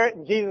your spirit,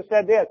 and Jesus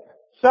said this.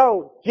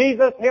 So,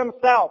 Jesus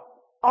Himself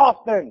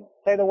often,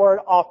 say the word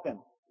often,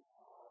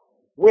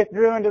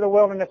 withdrew into the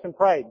wilderness and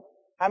prayed.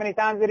 How many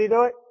times did He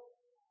do it?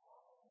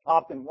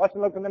 Often. Let's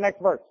look at the next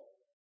verse.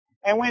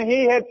 And when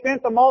He had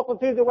sent the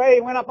multitudes away,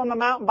 He went up on the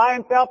mountain by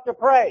Himself to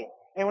pray.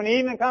 And when the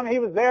evening came, He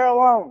was there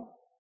alone.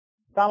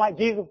 Sound like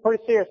Jesus was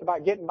pretty serious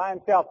about getting by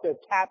Himself to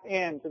tap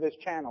into this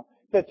channel,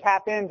 to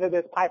tap into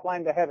this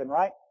pipeline to heaven,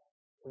 right?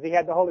 Because He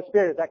had the Holy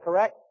Spirit. Is that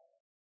correct?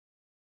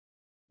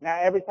 Now,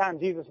 every time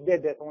Jesus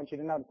did this, I want you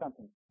to notice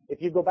something.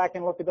 If you go back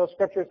and look at those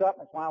scriptures up,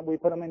 that's why we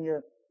put them in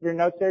your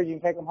notes there. You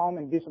can take them home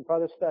and do some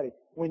further study.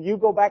 When you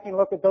go back and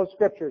look at those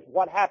scriptures,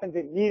 what happens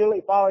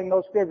immediately following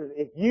those scriptures?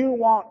 If you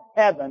want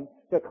heaven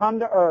to come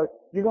to earth,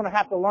 you're going to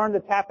have to learn to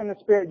tap in the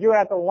Spirit. You're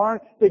going to have to learn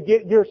to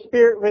get your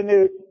spirit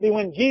renewed. See,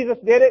 when Jesus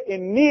did it,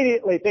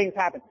 immediately things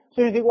happened. As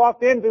soon as He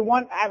walked in,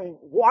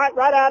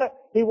 right out of,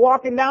 He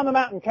walking down the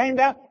mountain, came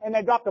down, and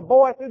they dropped a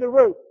boy through the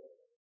roof.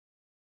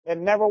 They'd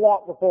never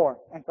walked before.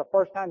 And it's the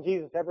first time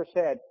Jesus ever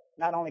said,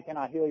 not only can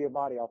I heal your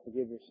body, I'll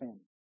forgive your sin.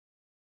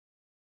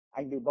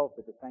 I can do both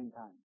at the same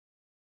time.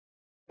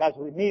 That's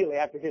immediately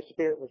after His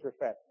spirit was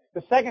refreshed.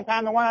 The second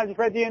time, the one I just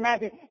read to you in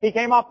Matthew, He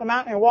came off the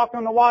mountain and walked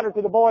on the water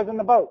to the boys in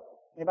the boat.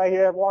 Anybody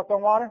here ever walked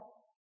on water?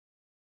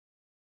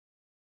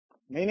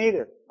 Me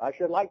neither. I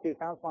should like to.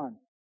 Sounds fun.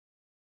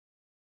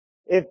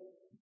 If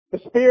the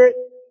Spirit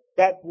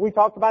that we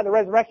talked about, the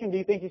resurrection, do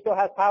you think He still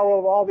has power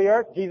over all the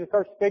earth? Jesus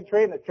cursed the fig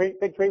tree and the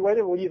fig tree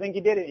withered. Well, do you think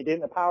He did it? He did it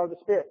in the power of the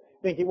Spirit.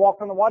 Think He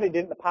walked on the water? He did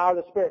it in the power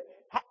of the Spirit.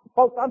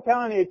 Folks, I'm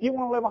telling you, if you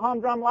want to live a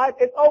humdrum life,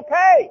 it's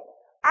okay.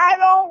 I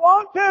don't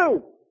want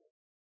to.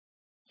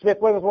 Smith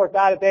Wigglesworth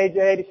died at the age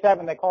of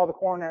 87. They called the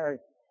coronary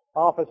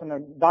office, and the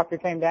doctor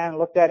came down and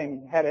looked at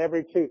him. He had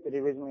every tooth that he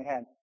originally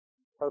had.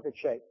 Perfect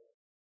shape.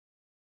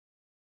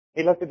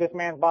 He looked at this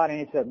man's body,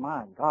 and he said,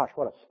 my gosh,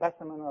 what a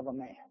specimen of a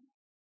man.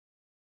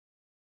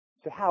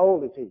 He said, how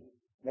old is he?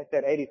 They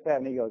said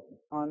 87. He goes,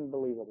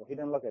 unbelievable. He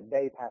didn't look a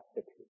day past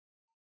 60.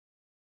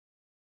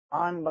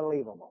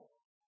 Unbelievable.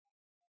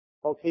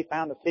 Folks, he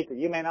found a secret.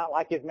 You may not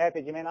like his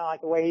method. You may not like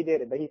the way he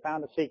did it, but he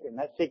found a secret. And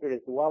that secret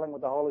is dwelling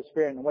with the Holy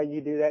Spirit. And the way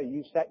you do that,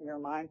 you set your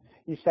mind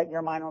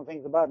on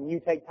things above, and you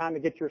take time to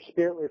get your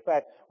spirit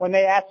refreshed. When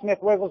they asked Smith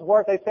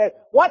Wigglesworth, they said,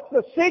 "What's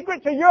the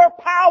secret to your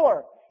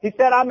power?" He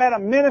said, "I met a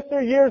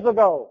minister years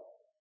ago.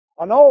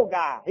 An old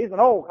guy. He's an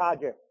old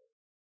codger.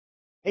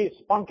 He's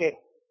spunky.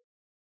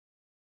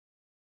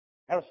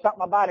 There was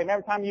something about him.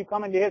 Every time you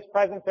come into his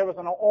presence, there was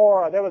an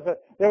aura. There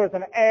was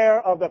an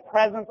air of the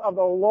presence of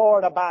the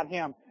Lord about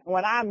him. And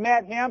when I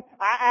met him,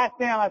 I asked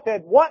him, I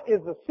said, "What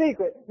is the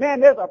secret? Man,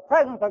 there's a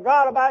presence of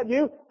God about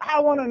you. I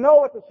want to know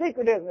what the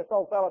secret is." And this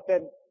old fellow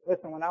said,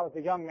 "Listen, when I was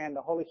a young man,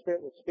 the Holy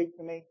Spirit would speak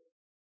to me,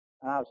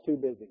 and I was too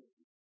busy."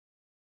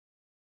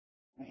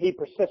 And he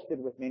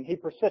persisted with me, and he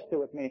persisted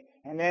with me.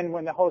 And then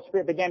when the Holy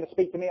Spirit began to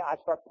speak to me,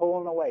 I'd start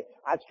pulling away.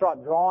 I'd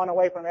start drawing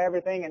away from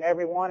everything and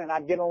everyone, and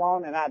I'd get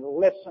alone and I'd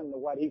listen to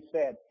what he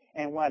said.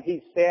 And what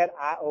he said,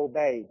 I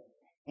obeyed.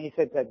 And he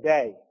said,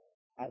 today,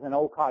 as an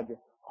old codger,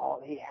 all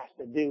he has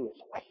to do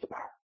is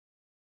whisper.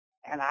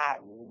 And I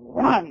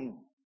run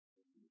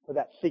to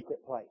that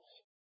secret place.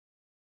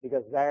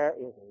 Because there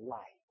is life.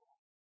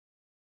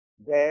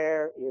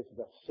 There is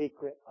the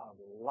secret of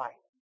life.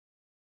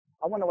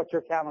 I wonder what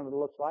your calendar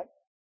looks like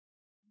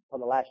for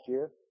the last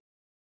year.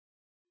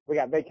 We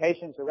got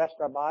vacations to rest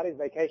our bodies,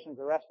 vacations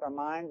to rest our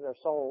minds, our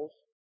souls.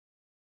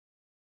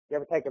 You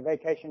ever take a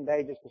vacation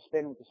day just to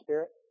spend with the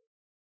Spirit?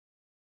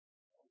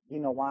 You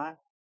know why?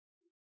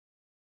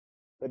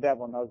 The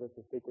devil knows it's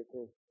a secret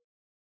too.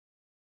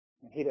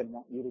 And he didn't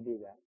want you to do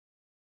that.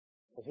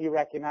 Because he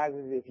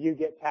recognizes if you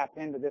get tapped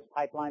into this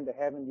pipeline to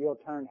heaven, you'll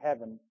turn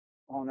heaven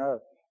on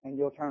earth, and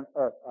you'll turn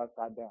earth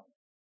upside down.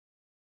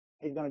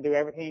 He's going to do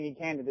everything he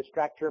can to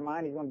distract your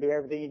mind. He's going to do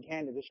everything he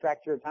can to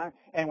distract your time.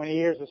 And when he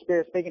hears the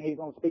Spirit speaking, he's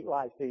going to speak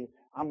lies to you.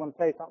 I'm going to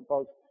tell you something,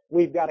 folks.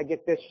 We've got to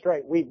get this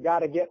straight. We've got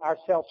to get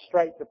ourselves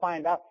straight to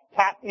find out.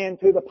 Tap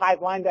into the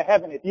pipeline to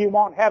heaven. If you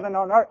want heaven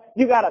on earth,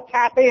 you got to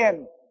tap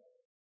in.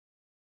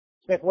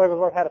 Smith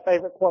Wigglesworth had a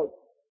favorite quote.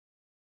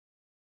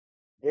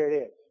 Here it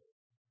is.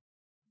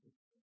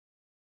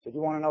 So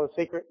you want to know the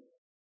secret?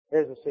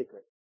 Here's the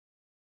secret.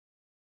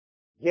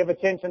 Give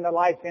attention to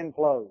life's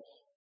inflows.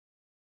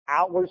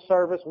 Outward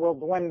service will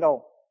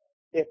dwindle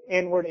if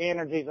inward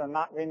energies are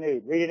not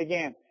renewed. Read it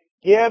again.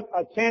 Give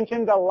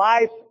attention to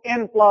life's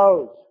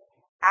inflows.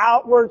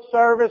 Outward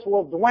service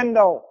will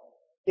dwindle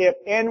if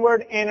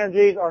inward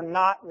energies are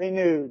not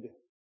renewed.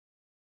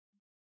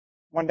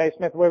 One day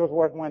Smith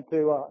Wigglesworth went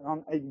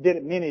to, he did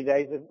it many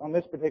days. On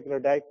this particular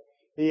day,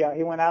 he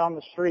went out on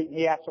the street and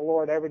he asked the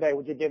Lord every day,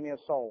 "Would you give me a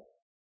soul?"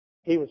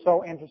 He was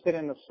so interested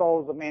in the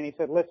souls of men. He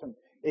said, "Listen,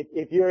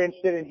 if you're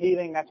interested in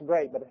healing, that's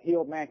great, but a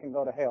healed man can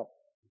go to hell."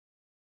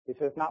 He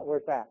says, "It's not where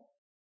it's at.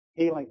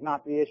 Healing's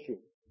not the issue.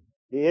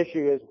 The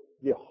issue is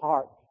your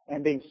heart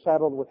and being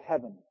settled with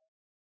heaven.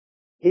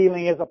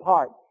 Healing is a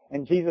part.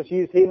 And Jesus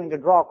used healing to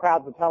draw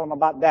crowds to tell them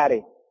about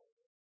Daddy.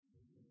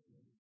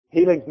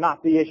 Healing's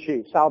not the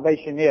issue.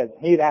 Salvation is."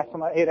 He'd ask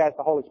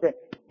the Holy Spirit,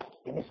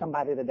 "Give me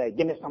somebody today.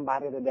 Give me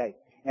somebody today."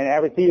 And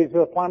every time he was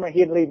a plumber,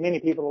 he'd lead many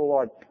people to the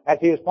Lord. As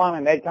he was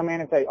plumbing, they'd come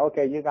in and say,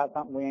 "Okay, you got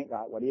something we ain't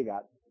got. What do you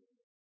got?"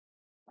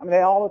 I mean,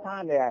 all the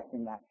time they asked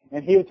him that.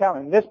 And he would tell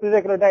them. This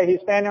particular day,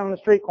 he's standing on the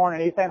street corner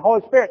and he's saying,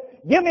 "Holy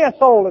Spirit, give me a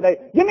soul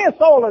today. Give me a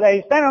soul today."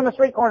 He's standing on the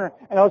street corner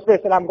and the Holy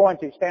Spirit said, "I'm going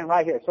to. Stand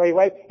right here." So he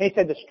waved. And he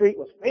said the street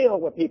was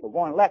filled with people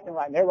going left and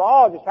right. And they were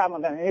all just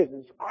traveling down. And it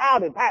was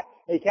crowded, packed.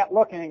 He kept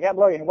looking and kept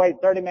looking. He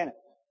waited 30 minutes.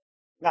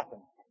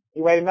 Nothing.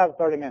 He waited another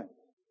 30 minutes.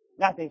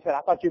 Nothing. He said,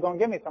 "I thought you were going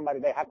to give me somebody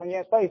today. How come you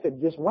didn't stay?" He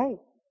said, "Just wait.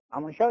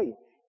 I'm going to show you."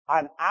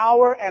 An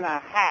hour and a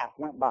half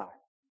went by.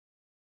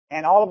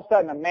 And all of a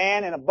sudden, a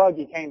man in a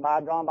buggy came by,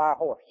 drawn by a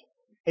horse.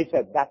 He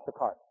said, "That's the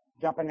cart.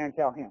 Jump in there and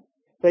tell him."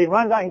 So he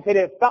runs out. He said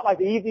it felt like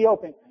the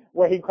Ethiopian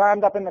where he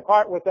climbed up in the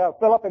cart with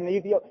Philip and the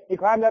Ethiopian. He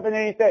climbed up in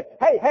there and he said,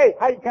 hey,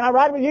 can I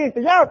ride with you?" He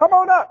said, "Yeah, come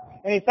on up."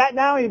 And he sat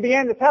down and he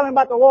began to tell him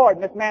about the Lord.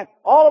 And this man,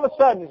 all of a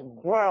sudden,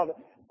 just growled,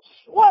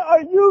 "What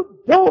are you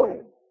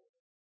doing?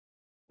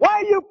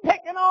 Why are you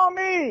picking on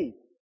me?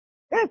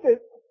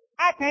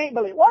 I can't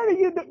believe, what are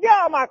you doing? Get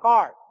out of my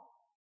car."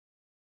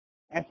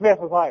 And Smith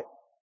was like,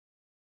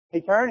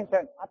 he turned and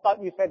said, "I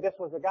thought you said this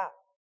was the guy."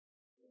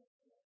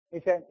 He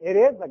said, "It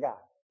is the guy."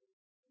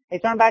 He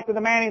turned back to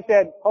the man and he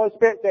said, "Holy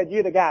Spirit said,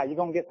 you the guy. You're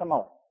going to get some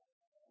more."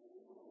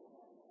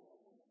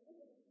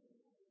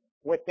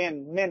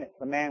 Within minutes,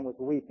 the man was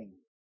weeping.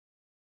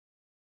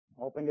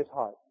 Opened his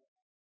heart.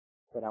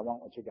 Said, "I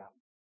want what you got."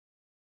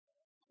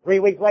 3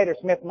 weeks later,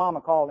 Smith's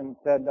mama called him and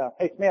said,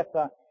 "Hey, Smith,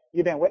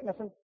 you been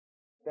witnessing?"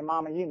 He said,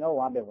 "Mama, you know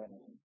I've been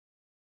witnessing."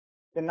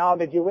 He said, "No,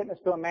 did you witness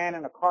to a man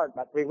in a cart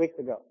about 3 weeks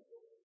ago?"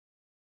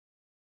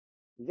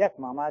 He said, "Yes,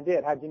 Mama, I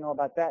did. How'd you know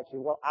about that?" She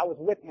said, "Well, I was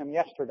with him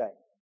yesterday.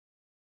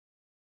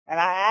 And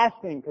I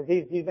asked him, because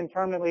he's been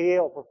terminally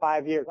ill for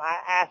 5 years,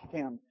 I asked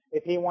him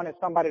if he wanted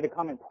somebody to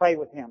come and pray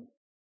with him.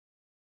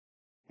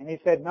 And he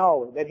said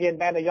no, that he had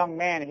met a young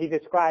man and he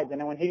described,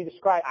 and when he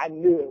described, I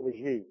knew it was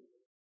you."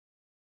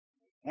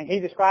 And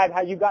he described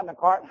how you got in the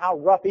cart and how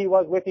rough he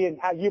was with you and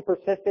how you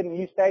persisted and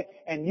you stayed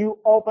and you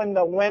opened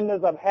the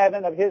windows of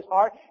heaven of his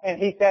heart. And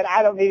he said,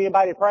 I don't need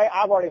anybody to pray.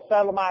 I've already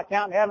settled my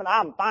account in heaven.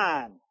 I'm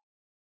fine.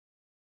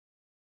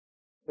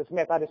 But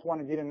Smith, I just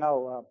wanted you to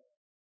know,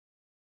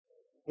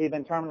 he'd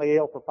been terminally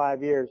ill for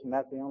 5 years, and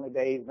that's the only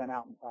day he's been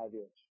out in 5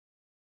 years.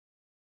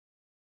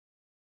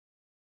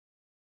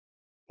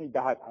 He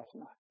died last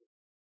night.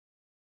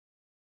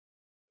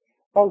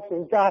 Folks,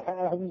 there's got to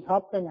have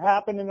something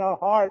happen in our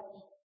hearts.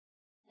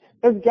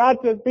 There's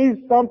got to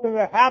be something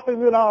that happens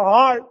in our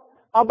hearts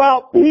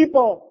about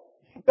people,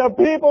 the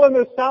people and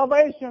their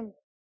salvation.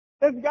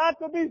 There's got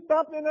to be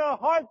something in our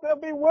hearts that'll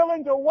be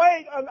willing to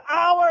wait an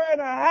hour and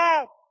a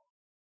half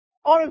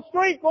on a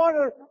street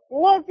corner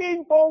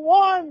looking for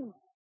one.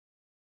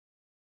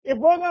 If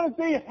we're going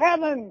to see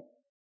heaven,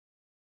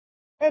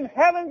 and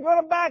heaven's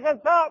going to back us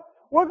up,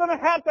 we're going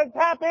to have to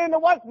tap into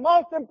what's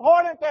most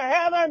important to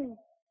heaven.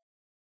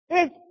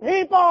 It's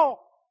people.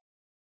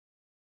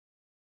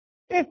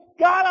 It's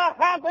got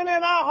to happen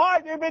in our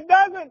hearts. If it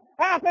doesn't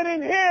happen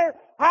in here,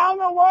 how in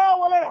the world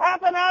will it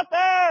happen out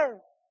there?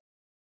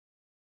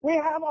 We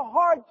have a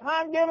hard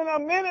time giving a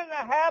minute and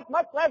a half,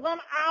 much less an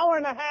hour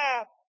and a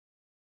half.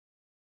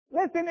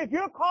 Listen, if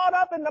you're caught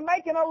up in the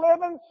making a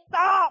living,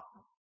 stop.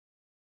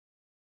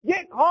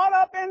 Get caught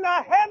up in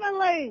the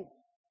heavenly.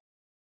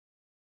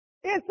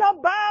 It's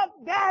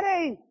about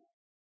Daddy.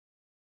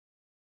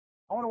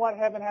 I wonder what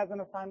heaven has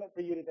an assignment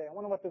for you today. I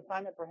wonder what the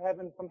assignment for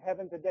heaven from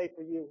heaven today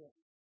for you is.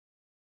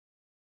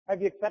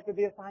 Have you accepted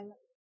the assignment?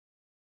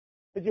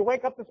 Did you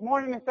wake up this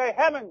morning and say,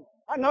 Heaven,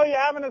 I know you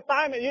have an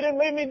assignment. You didn't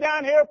leave me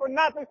down here for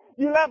nothing.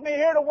 You left me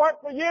here to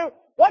work for you.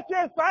 What's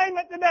your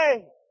assignment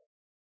today?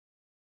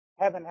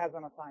 Heaven has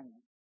an assignment.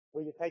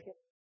 Will you take it?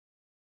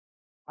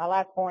 My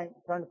last point,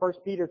 turn to 1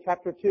 Peter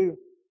chapter 2.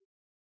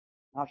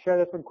 I'll share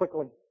this one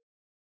quickly.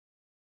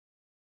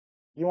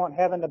 You want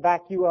heaven to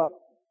back you up,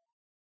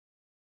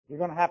 you're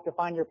going to have to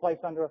find your place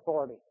under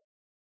authority.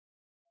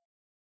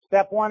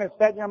 Step 1 is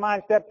set in your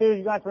mind. Step 2, you're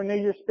going to have to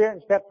renew your spirit.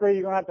 And step 3,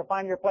 you're going to have to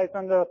find your place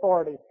under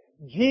authority.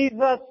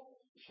 Jesus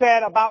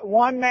said about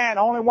one man,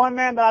 only one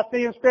man that I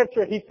see in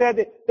Scripture, he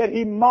said that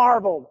he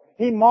marveled.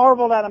 He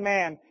marveled at a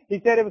man. He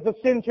said it was a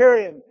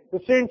centurion. The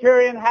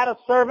centurion had a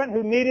servant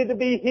who needed to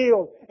be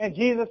healed. And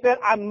Jesus said,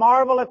 I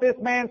marvel at this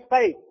man's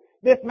faith.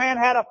 This man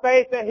had a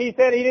faith that he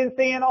said he didn't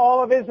see in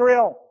all of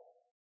Israel.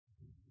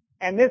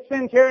 And this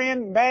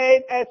centurion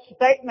made a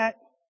statement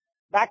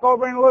back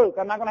over in Luke.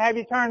 I'm not going to have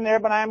you turn there,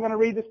 but I am going to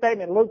read the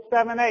statement. Luke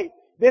 7:8.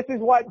 This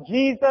is what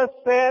Jesus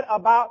said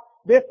about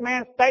this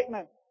man's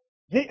statement.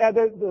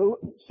 The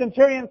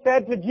centurion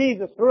said to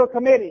Jesus through a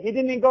committee. He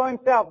didn't even go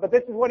himself, but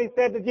this is what he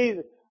said to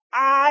Jesus.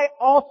 I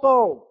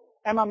also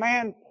am a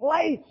man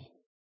placed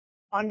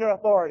under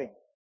authority.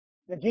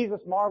 And Jesus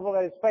marveled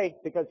at his faith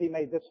because he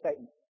made this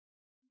statement.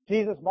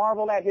 Jesus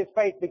marveled at his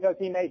faith because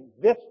he made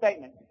this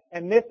statement.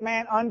 And this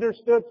man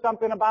understood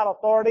something about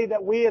authority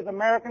that we as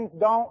Americans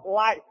don't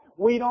like.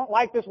 We don't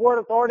like this word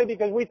authority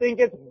because we think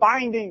it's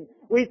binding.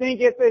 We think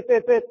it's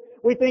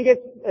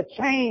a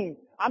chain.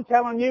 I'm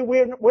telling you,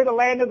 we're the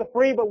land of the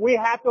free, but we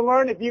have to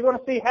learn. If you're going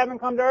to see heaven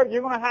come to earth,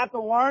 you're going to have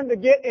to learn to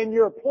get in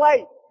your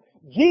place.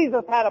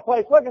 Jesus had a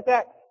place. Look at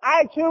that.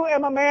 I too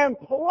am a man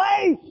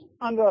placed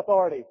under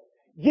authority.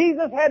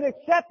 Jesus had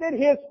accepted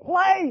his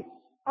place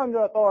under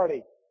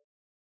authority.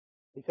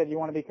 He said, you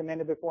want to be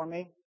commended before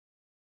me?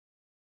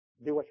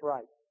 Do what's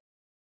right.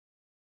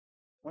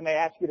 When they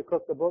ask you to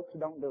cook the books,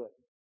 don't do it.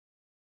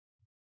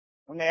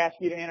 When they ask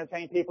you to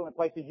entertain people in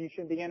places you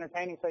shouldn't be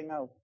entertaining, say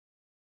no.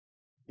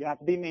 You don't have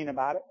to be mean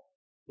about it.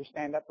 Just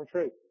stand up for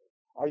truth.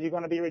 Are you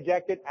going to be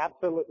rejected?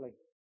 Absolutely.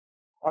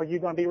 Are you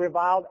going to be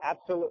reviled?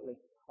 Absolutely.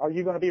 Are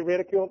you going to be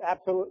ridiculed?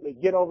 Absolutely.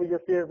 Get over your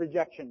fear of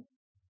rejection.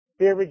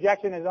 Fear of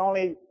rejection is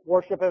only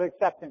worship of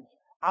acceptance.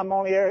 I'm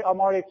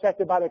already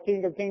accepted by the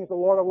King of Kings, the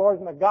Lord of Lords,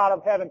 and the God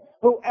of heaven.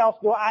 Who else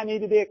do I need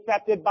to be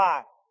accepted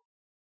by?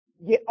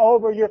 Get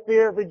over your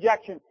fear of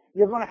rejection.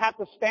 You're going to have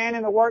to stand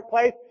in the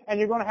workplace, and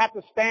you're going to have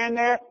to stand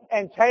there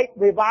and take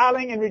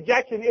reviling and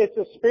rejection. It's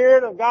the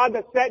Spirit of God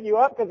that set you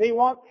up because He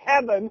wants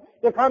heaven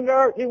to come to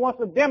earth. He wants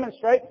to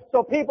demonstrate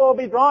so people will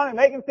be drawn and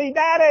they can see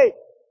Daddy.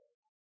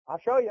 I'll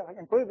show you. I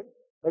can prove it.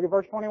 Look at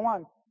verse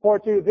 21. For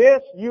to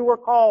this you were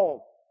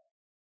called.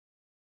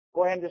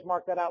 Go ahead and just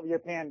mark that out with your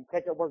pen.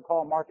 Take that word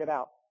called, mark it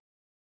out.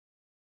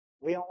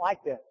 We don't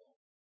like this.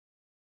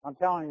 I'm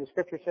telling you, the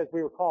Scripture says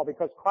we were called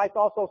because Christ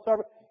also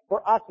served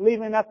for us,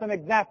 leaving us an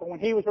example. When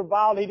He was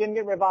reviled, He didn't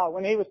get reviled.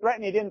 When He was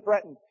threatened, He didn't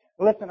threaten.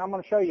 Listen, I'm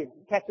going to show you.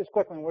 Catch this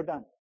quickly and we're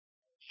done.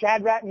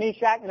 Shadrach,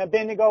 Meshach, and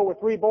Abednego were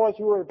three boys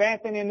who were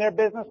advancing in their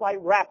business like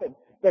rapid.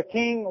 The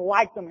king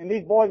liked them, and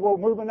these boys were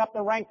moving up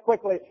the ranks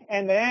quickly.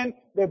 And then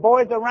the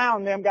boys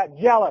around them got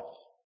jealous.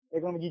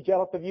 They're going to be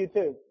jealous of you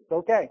too. It's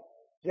okay.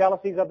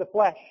 Jealousies of the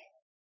flesh.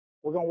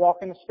 We're going to walk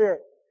in the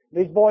Spirit.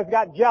 These boys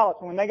got jealous.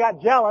 And when they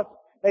got jealous,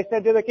 they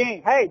said to the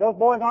king, hey, those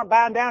boys aren't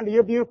bowing down to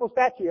your beautiful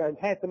statue, as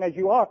handsome as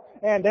you are.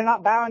 And they're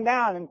not bowing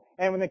down.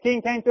 And when the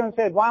king came to him and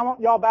said, why won't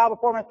y'all bow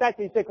before my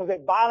statue? He said, because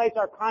it violates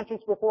our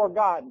conscience before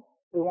God.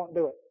 We won't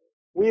do it.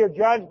 We are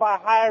judged by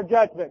higher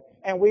judgment,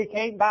 and we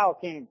can't bow,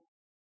 King.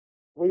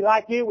 We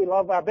like you, we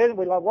love our business,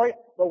 we love work,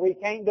 but we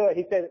can't do it.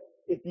 He said,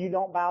 if you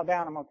don't bow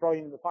down, I'm going to throw you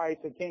into the fire. He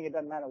said, King, it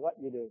doesn't matter what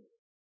you do.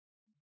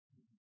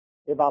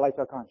 It violates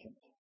our conscience.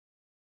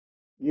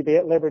 You be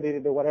at liberty to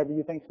do whatever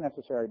you think is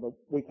necessary, but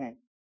we can't.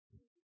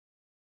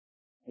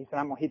 He said,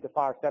 I'm going to heat the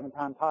fire 7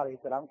 times hotter. He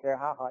said, I don't care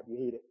how hot you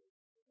heat it.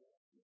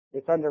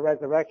 It's under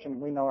resurrection.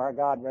 We know our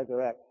God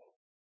resurrects.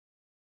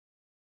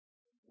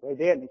 So he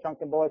did, and he chunked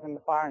them boys in the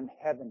fire, and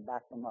heaven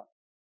backed them up.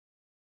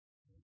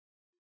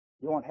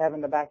 You want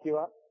heaven to back you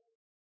up?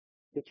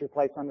 Get your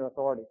place under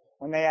authority.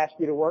 When they ask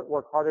you to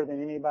work harder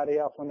than anybody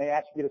else. When they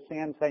ask you to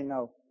sin, say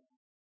no.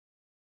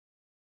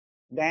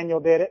 Daniel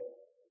did it.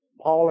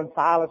 Paul and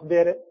Silas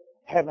did it.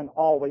 Heaven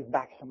always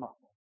backs them up.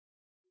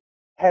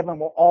 Heaven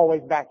will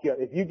always back you up.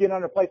 If you get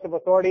under a place of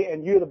authority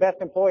and you're the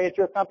best employee at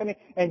your company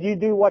and you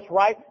do what's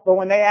right, but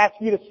when they ask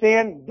you to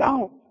sin,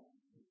 don't.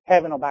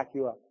 Heaven will back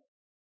you up.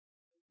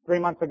 3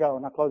 months ago,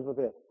 and I'll close with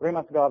this. 3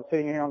 months ago, I was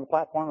sitting here on the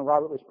platform and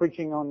Robert was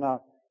preaching on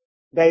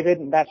David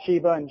and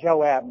Bathsheba and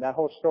Joab. That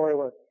whole story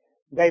where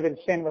David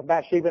sinned with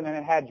Bathsheba and then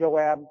it had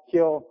Joab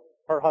kill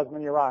her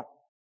husband Uriah.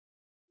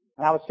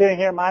 And I was sitting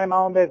here minding my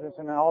own business,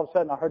 and then all of a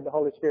sudden I heard the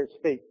Holy Spirit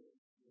speak.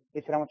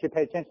 He said, I want you to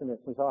pay attention to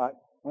this. And so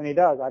when he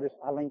does,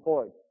 I lean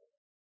forward.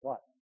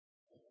 What?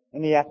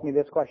 And he asked me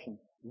this question.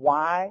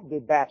 Why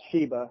did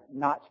Bathsheba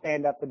not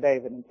stand up to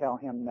David and tell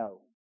him no?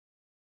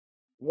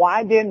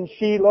 Why didn't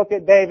she look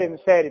at David and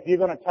say, if you're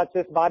going to touch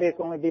this body, it's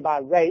going to be by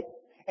rape,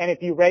 and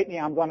if you rape me,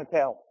 I'm going to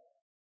tell?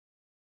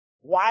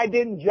 Why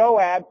didn't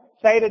Joab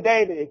say to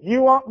David, if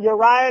you want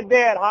Uriah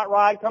dead, Hot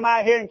Rod, come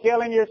out here and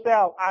kill him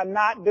yourself. I'm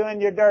not doing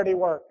your dirty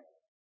work.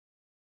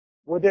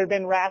 Would there have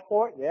been wrath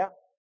for it? Yeah.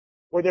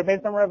 Would there have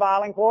been some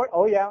reviling for it?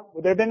 Oh yeah.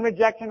 Would there have been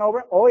rejection over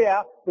it? Oh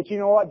yeah. But you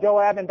know what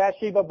Joab and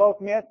Bathsheba both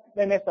missed?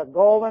 They missed a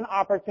golden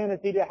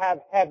opportunity to have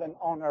heaven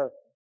on earth.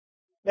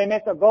 They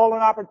missed a golden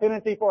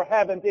opportunity for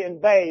heaven to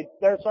invade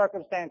their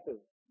circumstances.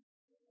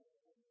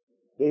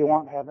 Do you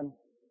want heaven?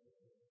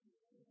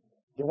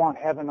 Do you want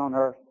heaven on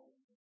earth?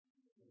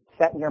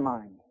 Set in your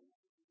mind.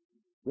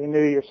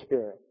 Renew your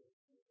spirit.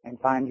 And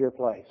find your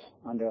place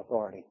under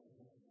authority.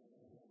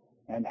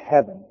 And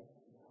heaven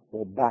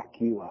will back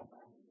you up.